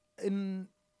in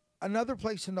another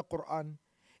place in the Quran,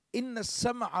 إِنَّ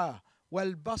السَّمْعَ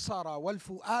وَالْبَصَرَ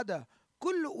وَالْفُؤَادَ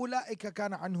كُلُّ أُولَٰئِكَ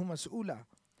كَانَ عَنْهُ مَسْئُولًا.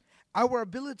 Our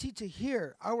ability to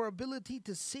hear, our ability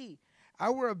to see,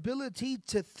 our ability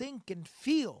to think and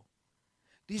feel,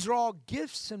 these are all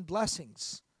gifts and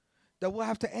blessings that we'll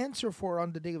have to answer for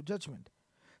on the day of judgment.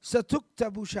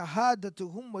 سَتُكْتَبُ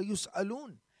شَهَادَتُهُمْ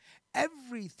وَيُسْأَلُونَ.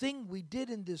 Everything we did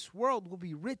in this world will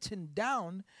be written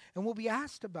down and we'll be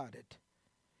asked about it.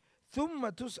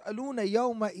 ثُمَّ تُسْأَلُونَ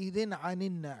يَوْمَئِذٍ عَنِ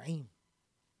النَّعِيمِ.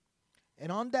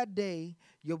 And on that day,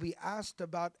 you'll be asked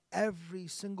about every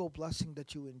single blessing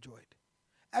that you enjoyed.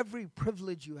 Every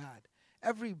privilege you had.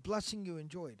 Every blessing you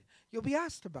enjoyed. You'll be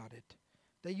asked about it.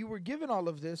 That you were given all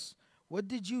of this. What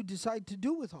did you decide to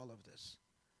do with all of this?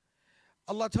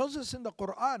 Allah tells us in the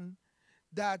Quran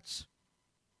that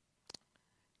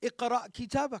اقرأ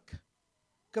كتابك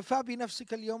كفى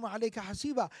بنفسك اليوم عليك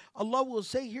حسيبا. Allah will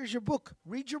say, here's your book.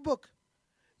 Read your book.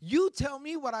 You tell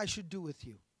me what I should do with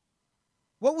you.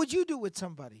 What would you do with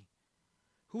somebody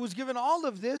who was given all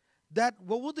of this? That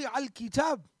وَوُضِعَ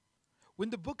الْكِتَابِ. When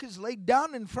the book is laid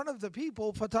down in front of the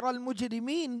people, فَتَرَى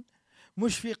الْمُجْرِمِينَ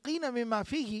مُشْفِقِينَ مِمَّا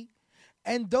فِيهِ.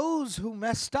 And those who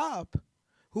messed up,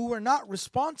 who were not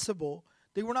responsible,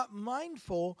 they were not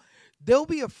mindful, they'll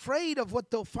be afraid of what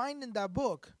they'll find in that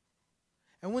book.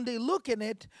 And when they look in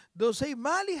it, they'll say,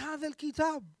 مَا لِهَذَا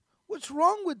الْكِتَابِ. What's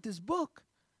wrong with this book?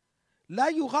 لَا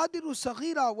يُغَادِرُ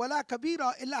صَغِيرًا وَلَا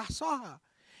كَبِيرًا إِلَّا أَحْصَاهَا.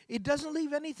 It doesn't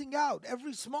leave anything out.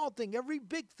 Every small thing, every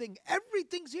big thing,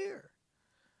 everything's here.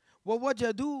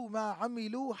 وَوَجَدُوا مَا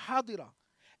عَمِلُوا حَاضِرًا.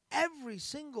 Every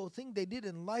single thing they did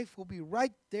in life will be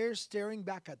right there staring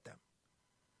back at them.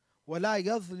 وَلَا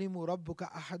يَظْلِمُ رَبُّكَ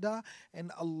أَحَدًا.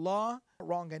 And Allah won't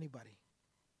wrong anybody.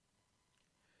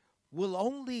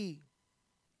 The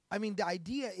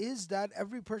idea is that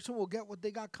every person will get what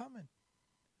they got coming.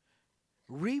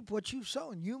 Reap what you've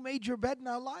sown. You made your bed,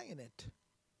 now lie in it.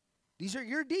 These are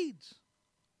your deeds.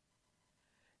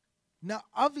 Now,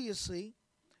 obviously,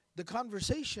 the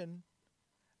conversation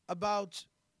about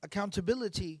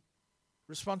accountability,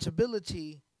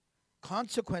 responsibility,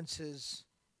 consequences,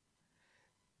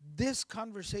 this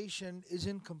conversation is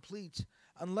incomplete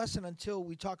unless and until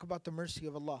we talk about the mercy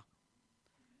of Allah.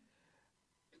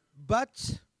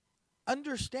 But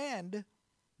understand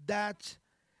that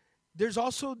there's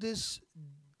also this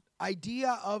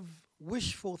idea of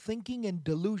wishful thinking and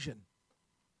delusion.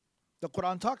 The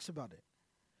Quran talks about it,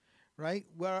 right?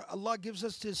 Where Allah gives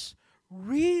us this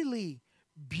really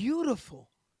beautiful,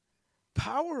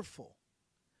 powerful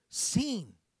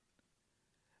scene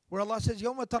where Allah says,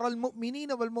 يَوْمَ تَرَى الْمُؤْمِنِينَ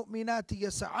وَالْمُؤْمِنَاتِ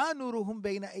يَسْعَى نُورُهُم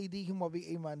بَيْنَ أَيْدِيهِمْ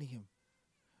وَبِأَيْمَانِهِمْ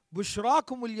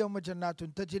بُشْرَاكُمُ الْيَوْمَ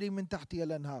جَنَّاتٌ تَجْرِي مِنْ تَحْتِهَا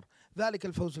الْأَنْهَارُ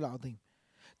ذَلِكَ الْفَوْزُ الْعَظِيمُ.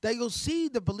 That you'll see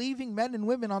the believing men and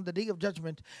women on the day of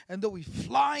judgment, and they'll be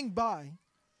flying by,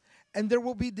 and there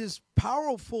will be this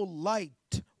powerful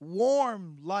light,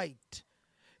 warm light,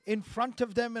 in front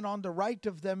of them and on the right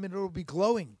of them, and it will be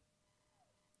glowing.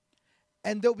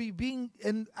 And they'll be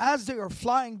and as they are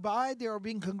flying by, they are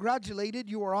being congratulated.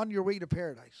 You are on your way to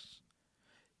paradise.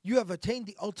 You have attained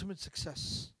the ultimate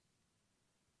success.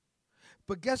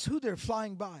 But guess who they're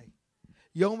flying by?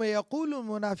 يوم يقول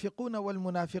المنافقون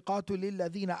والمنافقات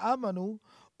للذين آمنوا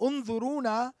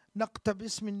انظرونا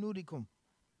نقتبس من نوركم.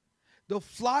 They'll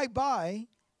fly by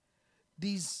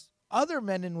these other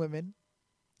men and women,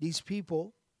 these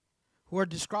people who are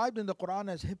described in the Quran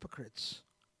as hypocrites.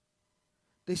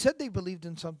 They said they believed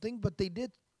in something, but they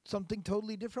did something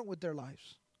totally different with their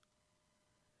lives.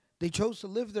 They chose to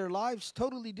live their lives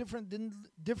totally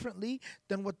differently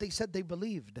than what they said they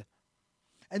believed.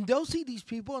 And they'll see these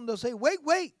people and they'll say, wait,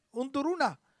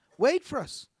 unduruna, wait for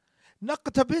us.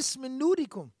 Naqtabis min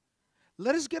nurikum.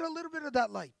 Let us get a little bit of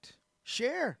that light.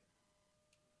 Share.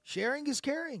 Sharing is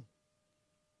caring.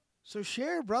 So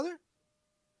share, brother.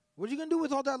 What are you going to do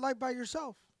with all that light by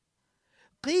yourself?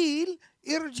 قِيل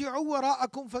إِرْجِعُوا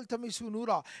وَرَاءَكُمْ فَالْتَمِسُوا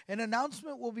نُورًا. An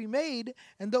announcement will be made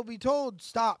and they'll be told,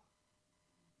 stop.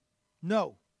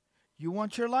 No. You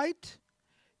want your light?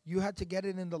 You had to get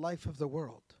it in the life of the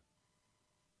world.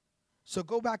 So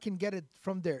go back and get it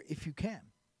from there if you can.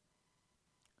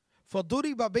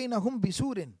 فَضُرِبَ بَيْنَهُمْ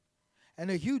بِسُورٍ. And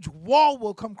a huge wall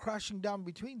will come crashing down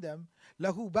between them.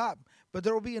 lahu bab. But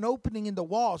there will be an opening in the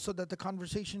wall so that the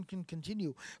conversation can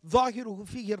continue. ظاهره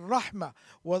فيه الرحمة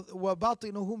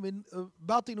وباطنه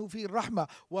فيه الرحمة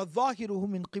وظاهره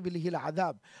من قبله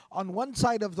العذاب. On one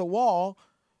side of the wall,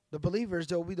 the believers,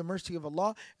 there will be the mercy of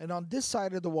Allah. And on this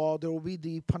side of the wall, there will be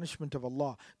the punishment of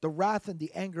Allah, the wrath and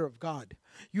the anger of God.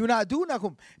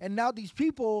 يُنَادُونَهُمْ. And now these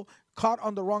people caught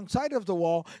on the wrong side of the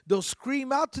wall, they'll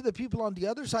scream out to the people on the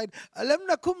other side, أَلَمْ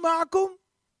نَكُمْ مَعَكُمْ.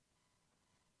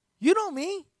 You know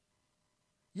me.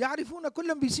 يَعْرِفُونَ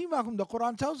كُلًّا بِسِيمَاهُمْ. The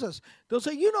Quran tells us. They'll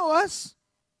say, you know us.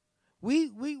 We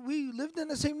lived in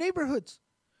the same neighborhoods.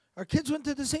 Our kids went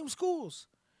to the same schools.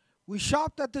 We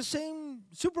shopped at the same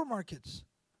supermarkets.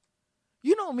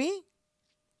 You know me.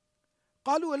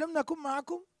 قالوا ألم نكن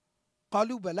معكم.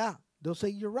 قالوا بلى. They'll say,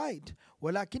 you're right.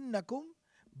 ولكنكم.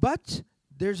 But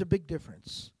there's a big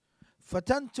difference.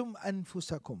 فتنتم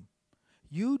أنفسكم.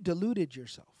 You deluded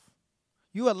yourself.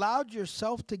 You allowed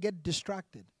yourself to get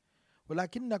distracted.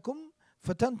 ولكنكم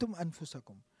فتنتم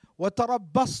أنفسكم.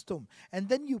 وتربصتم. And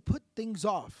then you put things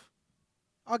off.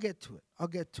 I'll get to it.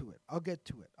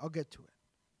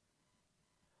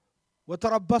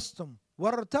 وتربصتم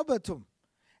وارتبتم.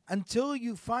 Until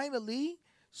you finally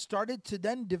started to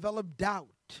then develop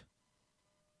doubt.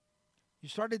 You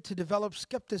started to develop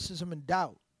skepticism and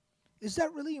doubt. Is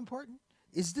that really important?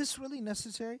 Is this really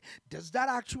necessary? Does that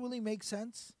actually make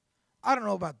sense? I don't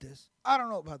know about this. I don't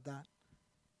know about that.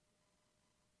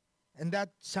 And that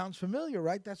sounds familiar,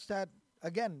 right? That's that,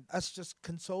 again, us just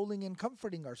consoling and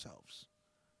comforting ourselves.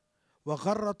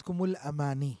 وَغَرَّتْكُمُ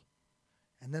الْأَمَانِي.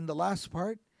 And then the last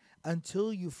part,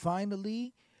 until you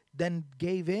finally then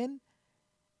gave in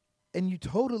and you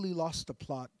totally lost the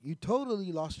plot. You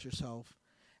totally lost yourself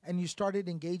and you started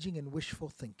engaging in wishful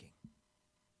thinking.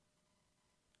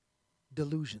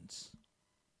 Delusions.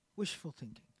 Wishful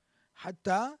thinking.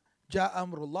 حتى جاء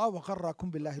أمر الله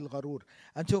وغركم بالله الغرور.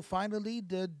 Until finally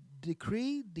the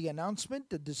decree, the announcement,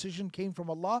 the decision came from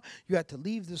Allah. You had to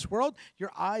leave this world.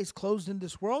 Your eyes closed in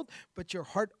this world, but your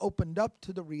heart opened up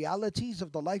to the realities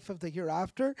of the life of the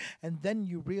hereafter, and then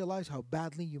you realize how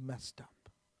badly you messed up.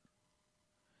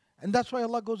 And that's why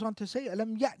Allah goes on to say,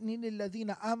 أَلَمْ يَأْنِ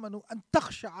لِلَّذِينَ آمَنُوا أَن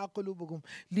تَخْشَعَ قُلُوبُهُمْ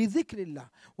لِذِكْرِ اللَّهِ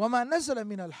وَمَا نَزَلَ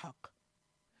مِنَ الْحَقِّ.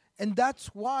 And that's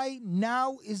why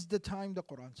now is the time, the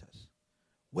Quran says.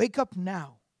 Wake up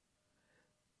now.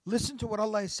 Listen to what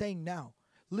Allah is saying now.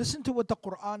 Listen to what the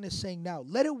Quran is saying now.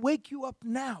 Let it wake you up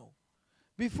now,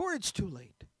 before it's too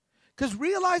late. Because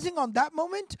realizing on that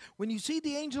moment, when you see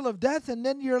the angel of death, and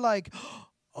then you're like,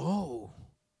 oh,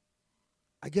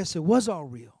 I guess it was all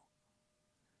real.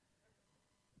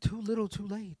 Too little, too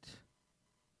late.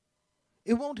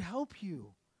 It won't help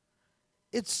you.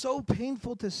 It's so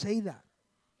painful to say that.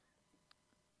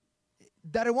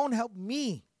 that it won't help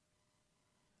me.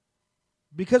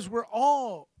 Because we're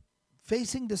all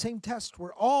facing the same test.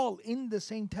 We're all in the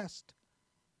same test.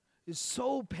 It's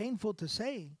so painful to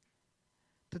say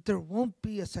that there won't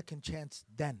be a second chance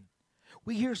then.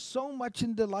 We hear so much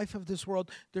in the life of this world,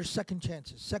 there's second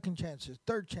chances,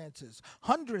 third chances,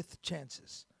 100th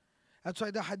chances. That's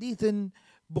why the hadith in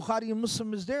Bukhari and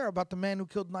Muslim is there about the man who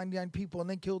killed 99 people and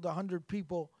then killed 100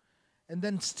 people and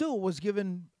then still was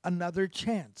given another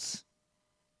chance.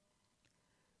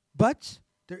 But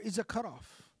there is a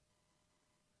cutoff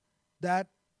that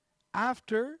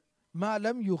after ma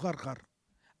lam yugharghar,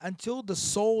 until the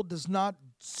soul does not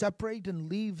separate and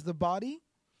leave the body,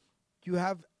 you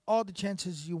have all the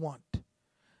chances you want.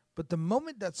 But the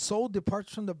moment that soul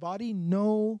departs from the body,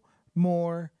 no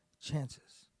more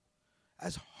chances.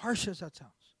 As harsh as that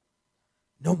sounds,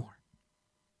 no more.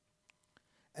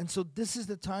 And so this is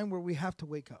the time where we have to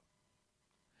wake up.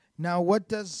 Now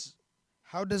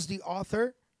how does the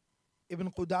author,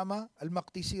 Ibn Qudama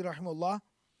al-Maqdisi rahimahullah,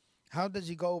 how does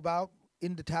he go about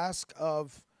in the task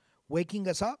of waking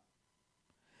us up?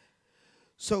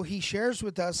 So he shares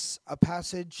with us a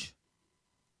passage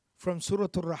from Surah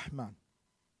Ar-Rahman.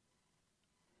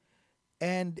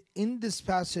 And in this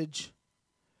passage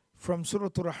from Surah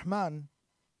Ar-Rahman,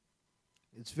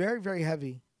 it's very, very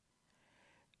heavy.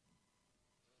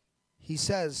 He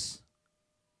says,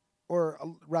 or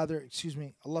rather, excuse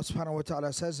me, Allah subhanahu wa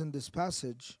ta'ala says in this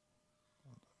passage,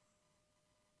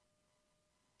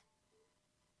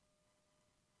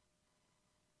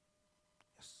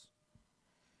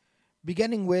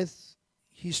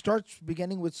 he starts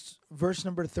beginning with verse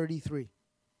number 33.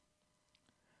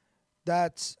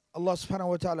 That Allah subhanahu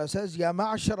wa ta'ala says, Ya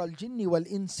ma'ashar al-jinni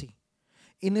wal-insi,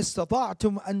 in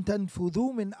istata'tum an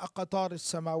tanfudhu min aqtar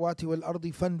as-samawati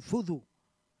wal-ardi fanfudhu,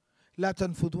 la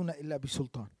tanfuduna illa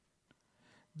bisultan.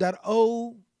 That,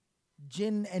 O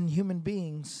jinn and human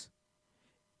beings,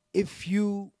 if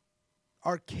you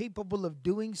are capable of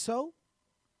doing so,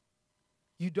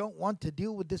 you don't want to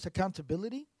deal with this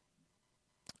accountability,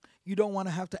 you don't want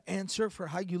to have to answer for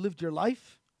how you lived your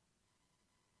life,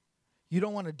 you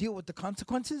don't want to deal with the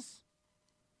consequences,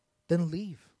 then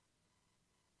leave.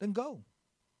 Then go.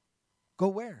 Go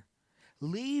where?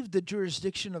 Leave the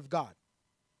jurisdiction of God.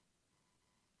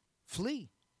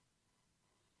 Flee.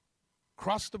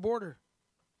 Cross the border.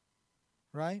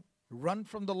 Right? Run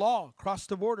from the law. Cross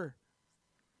the border.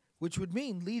 Which would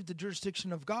mean leave the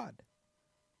jurisdiction of God.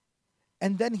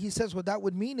 And then he says what that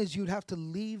would mean is you'd have to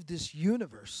leave this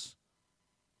universe.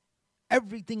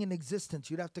 Everything in existence,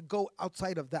 you'd have to go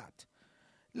outside of that.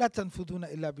 لَا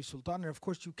تَنْفُذُونَ إِلَّا بِسُلْطَانٍ. And of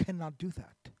course you cannot do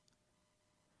that.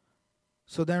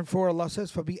 So therefore Allah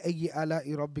says, فَبِأَيِّ آلَاءِ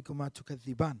رَبِّكُمَا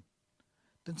تُكَذِّبَانِ.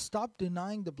 Then stop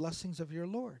denying the blessings of your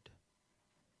Lord.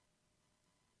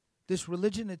 This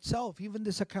religion itself, even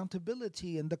this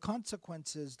accountability and the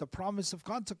consequences, the promise of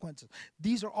consequences,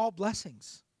 these are all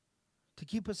blessings to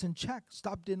keep us in check.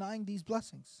 Stop denying these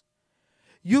blessings.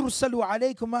 يُرْسَلُ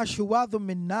عَلَيْكُمَا شُوَاظٌ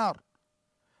مِّن نَّارٍ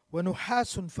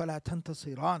وَنُحَاسٌ فَلَا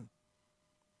تَنْتَصِرَانِ.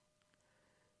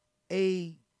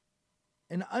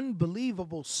 An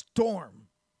unbelievable storm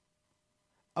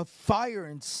of fire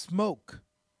and smoke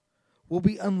will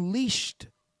be unleashed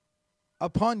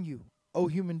upon you, O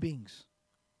human beings.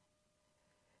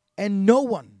 And no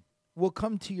one will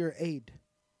come to your aid.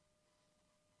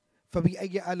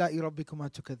 فَبِأَيِّ آلَاءِ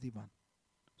رَبِّكُمَا تُكَذِّبَانِ.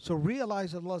 So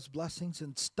realize Allah's blessings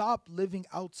and stop living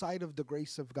outside of the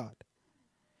grace of God.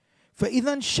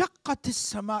 فَإِذَا انشَقَّتِ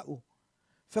السَّمَاءُ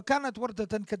فَكَانَتْ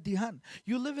وَرْدَةً كَالدِّهَانِ.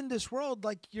 You live in this world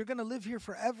like you're going to live here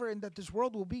forever and that this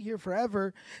world will be here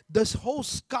forever. This whole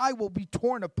sky will be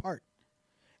torn apart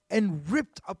and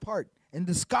ripped apart and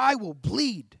the sky will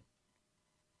bleed.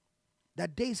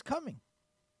 That day's coming.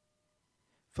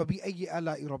 فَبِأَيِّ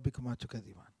آلَاءِ رَبِّكُمَا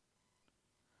تُكَذِّبَانِ.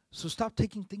 So stop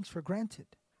taking things for granted.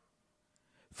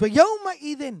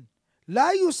 فَيَوْمَئِذٍ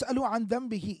لَا يُسْأَلُ عَنْ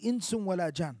ذَنْبِهِ إِنسٌ وَلَا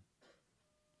جَانٌ.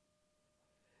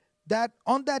 That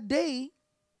on that day,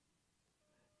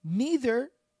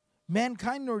 neither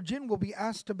mankind nor jinn will be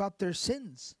asked about their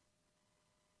sins.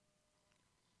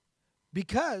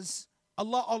 Because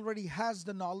Allah already has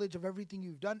the knowledge of everything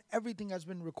you've done. Everything has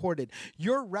been recorded.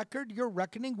 Your record, your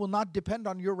reckoning will not depend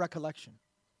on your recollection.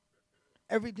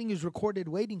 Everything is recorded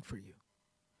waiting for you.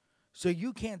 So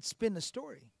you can't spin a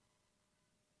story.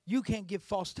 You can't give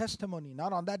false testimony,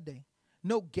 not on that day.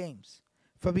 No games.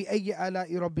 فَبِأَيِّ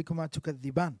آلَاءِ رَبِّكُمَا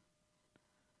تُكَذِّبَانِ.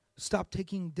 Stop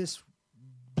taking this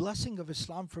blessing of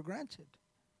Islam for granted.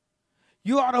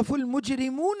 يُعْرَفُ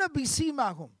الْمُجْرِمُونَ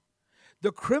بِسِيمَاهُمْ.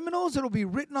 The criminals, it will be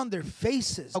written on their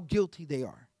faces how guilty they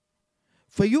are.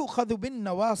 فَيُؤْخَذُ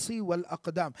بِالنَّوَاصِي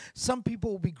وَالْأَقْدَامِ. Some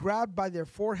people will be grabbed by their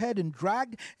forehead and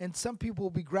dragged, and some people will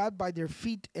be grabbed by their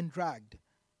feet and dragged.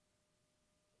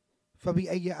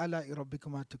 فَبِأَيِّ آلَاءِ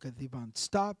رَبِّكُمَا تُكَذِّبَانِ.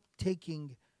 Stop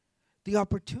taking the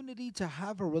opportunity to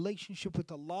have a relationship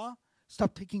with Allah.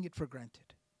 Stop taking it for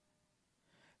granted.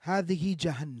 هَذِهِ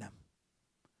جَهَنَّمْ.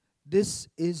 This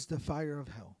is the fire of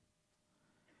hell.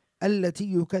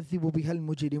 الَّتِي يُكَذِّبُ بِهَا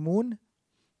الْمُجْرِمُونَ.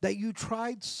 That you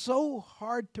tried so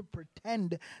hard to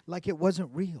pretend like it wasn't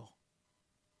real.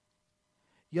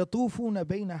 يَطُوفُونَ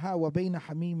بَيْنَهَا وَبَيْنَ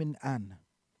حَمِيمٍ آنٍ.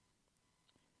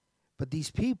 But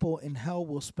these people in hell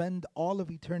will spend all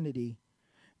of eternity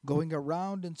going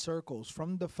around in circles,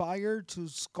 from the fire to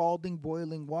scalding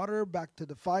boiling water, back to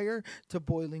the fire to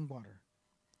boiling water.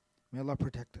 May Allah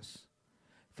protect us.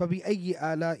 فَبِأَيِّ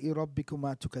آلَاءِ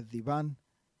رَبِّكُمَا تُكَذِّبَانِ.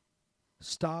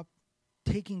 Stop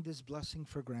taking this blessing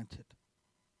for granted.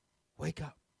 Wake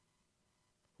up.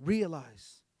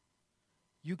 Realize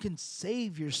you can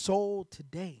save your soul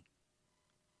today.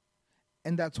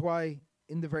 And that's why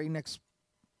in the very next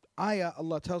ayah,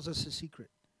 Allah tells us a secret.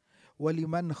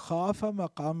 وَلِمَنْ خَافَ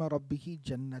مَقَامَ رَبِّهِ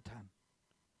جَنَّتَانِ.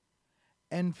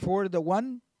 And for the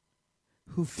one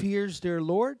who fears their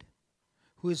Lord,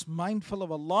 who is mindful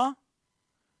of Allah,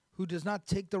 who does not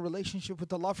take the relationship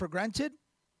with Allah for granted,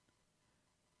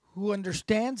 who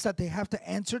understands that they have to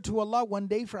answer to Allah one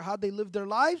day for how they live their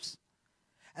lives,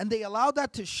 and they allow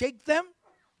that to shake them,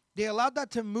 they allow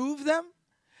that to move them,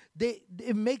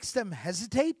 it makes them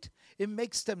hesitate, it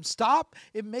makes them stop,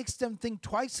 it makes them think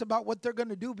twice about what they're going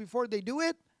to do before they do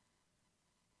it.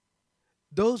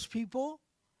 Those people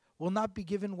will not be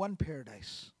given one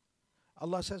paradise.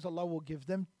 Allah says Allah will give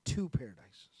them two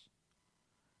paradises.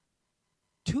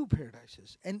 Two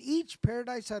paradises. And each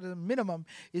paradise at a minimum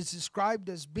is described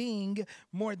as being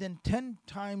more than 10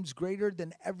 times greater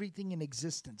than everything in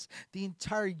existence. The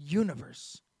entire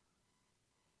universe.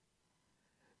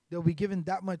 They'll be given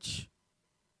that much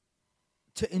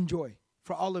to enjoy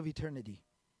for all of eternity.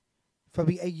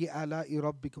 فَبِأَيِّ آلَاءِ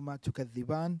رَبِّكُمَا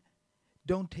تُكَذِّبَانِ.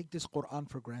 Don't take this Quran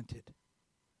for granted.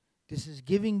 This is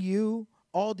giving you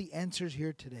all the answers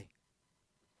here today.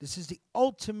 This is the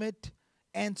ultimate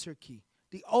answer key.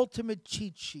 The ultimate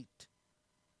cheat sheet.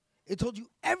 It told you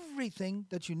everything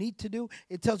that you need to do.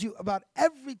 It tells you about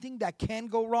everything that can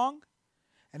go wrong.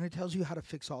 And it tells you how to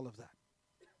fix all of that.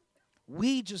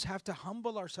 We just have to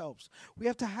humble ourselves. We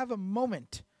have to have a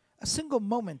moment, a single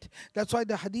moment. That's why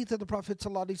the hadith of the Prophet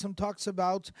ﷺ talks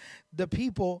about the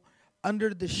people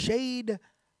under the shade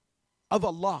of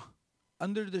Allah,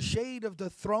 under the shade of the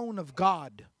throne of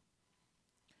God.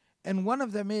 And one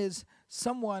of them is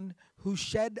someone who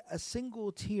shed a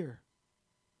single tear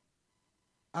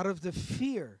out of the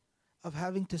fear of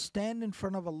having to stand in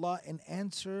front of Allah and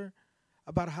answer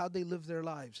about how they live their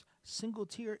lives. A single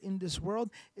tear in this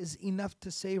world is enough to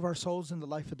save our souls in the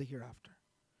life of the hereafter.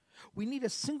 We need a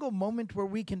single moment where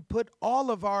we can put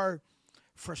all of our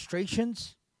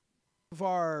frustrations, of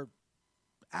our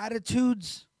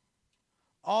attitudes,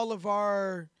 all of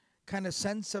our kind of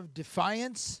sense of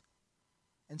defiance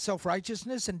and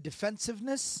self-righteousness and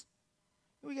defensiveness.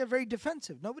 We get very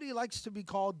defensive. Nobody likes to be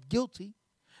called guilty.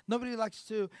 Nobody likes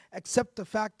to accept the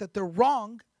fact that they're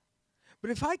wrong. But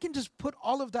if I can just put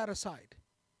all of that aside,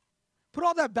 put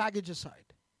all that baggage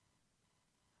aside,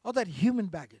 all that human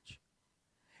baggage,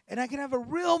 and I can have a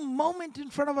real moment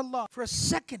in front of Allah for a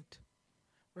second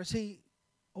where I say,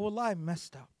 oh Allah, I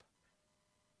messed up.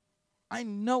 I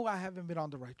know I haven't been on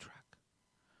the right track.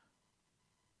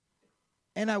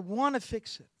 And I want to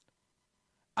fix it.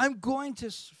 I'm going to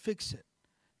fix it.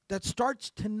 That starts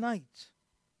tonight.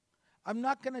 I'm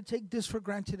not going to take this for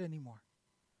granted anymore.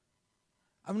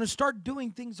 I'm going to start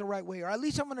doing things the right way, or at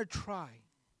least I'm going to try.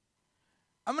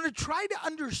 I'm going to try to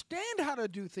understand how to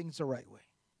do things the right way.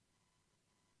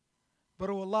 But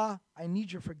oh Allah, I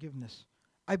need your forgiveness.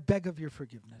 I beg of your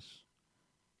forgiveness.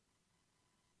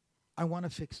 I want to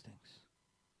fix things.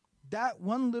 That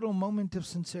one little moment of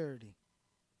sincerity,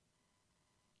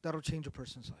 that'll change a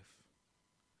person's life.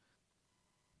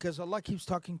 Because Allah keeps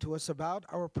talking to us about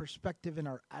our perspective and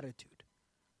our attitude.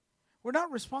 We're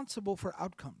not responsible for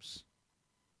outcomes.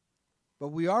 But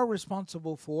we are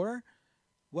responsible for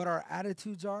what our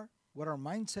attitudes are, what our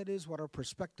mindset is, what our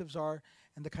perspectives are,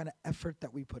 and the kind of effort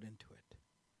that we put into it.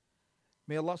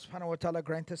 May Allah subhanahu wa ta'ala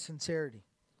grant us sincerity.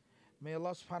 May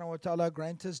Allah subhanahu wa ta'ala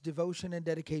grant us devotion and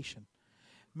dedication.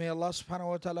 May Allah subhanahu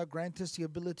wa ta'ala grant us the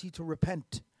ability to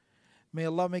repent. May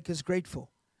Allah make us grateful.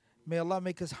 May Allah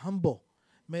make us humble.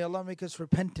 May Allah make us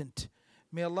repentant.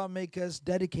 May Allah make us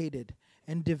dedicated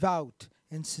and devout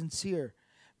and sincere.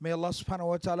 May Allah subhanahu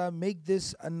wa ta'ala make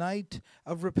this a night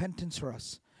of repentance for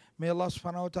us. May Allah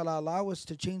subhanahu wa ta'ala allow us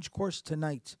to change course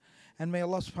tonight. And may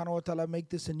Allah subhanahu wa ta'ala make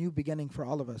this a new beginning for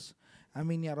all of us.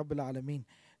 Ameen ya Rabbil Alameen.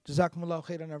 Jazakumullahu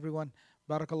khairan everyone.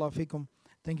 Barakallahu feekum.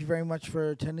 Thank you very much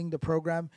for attending the program.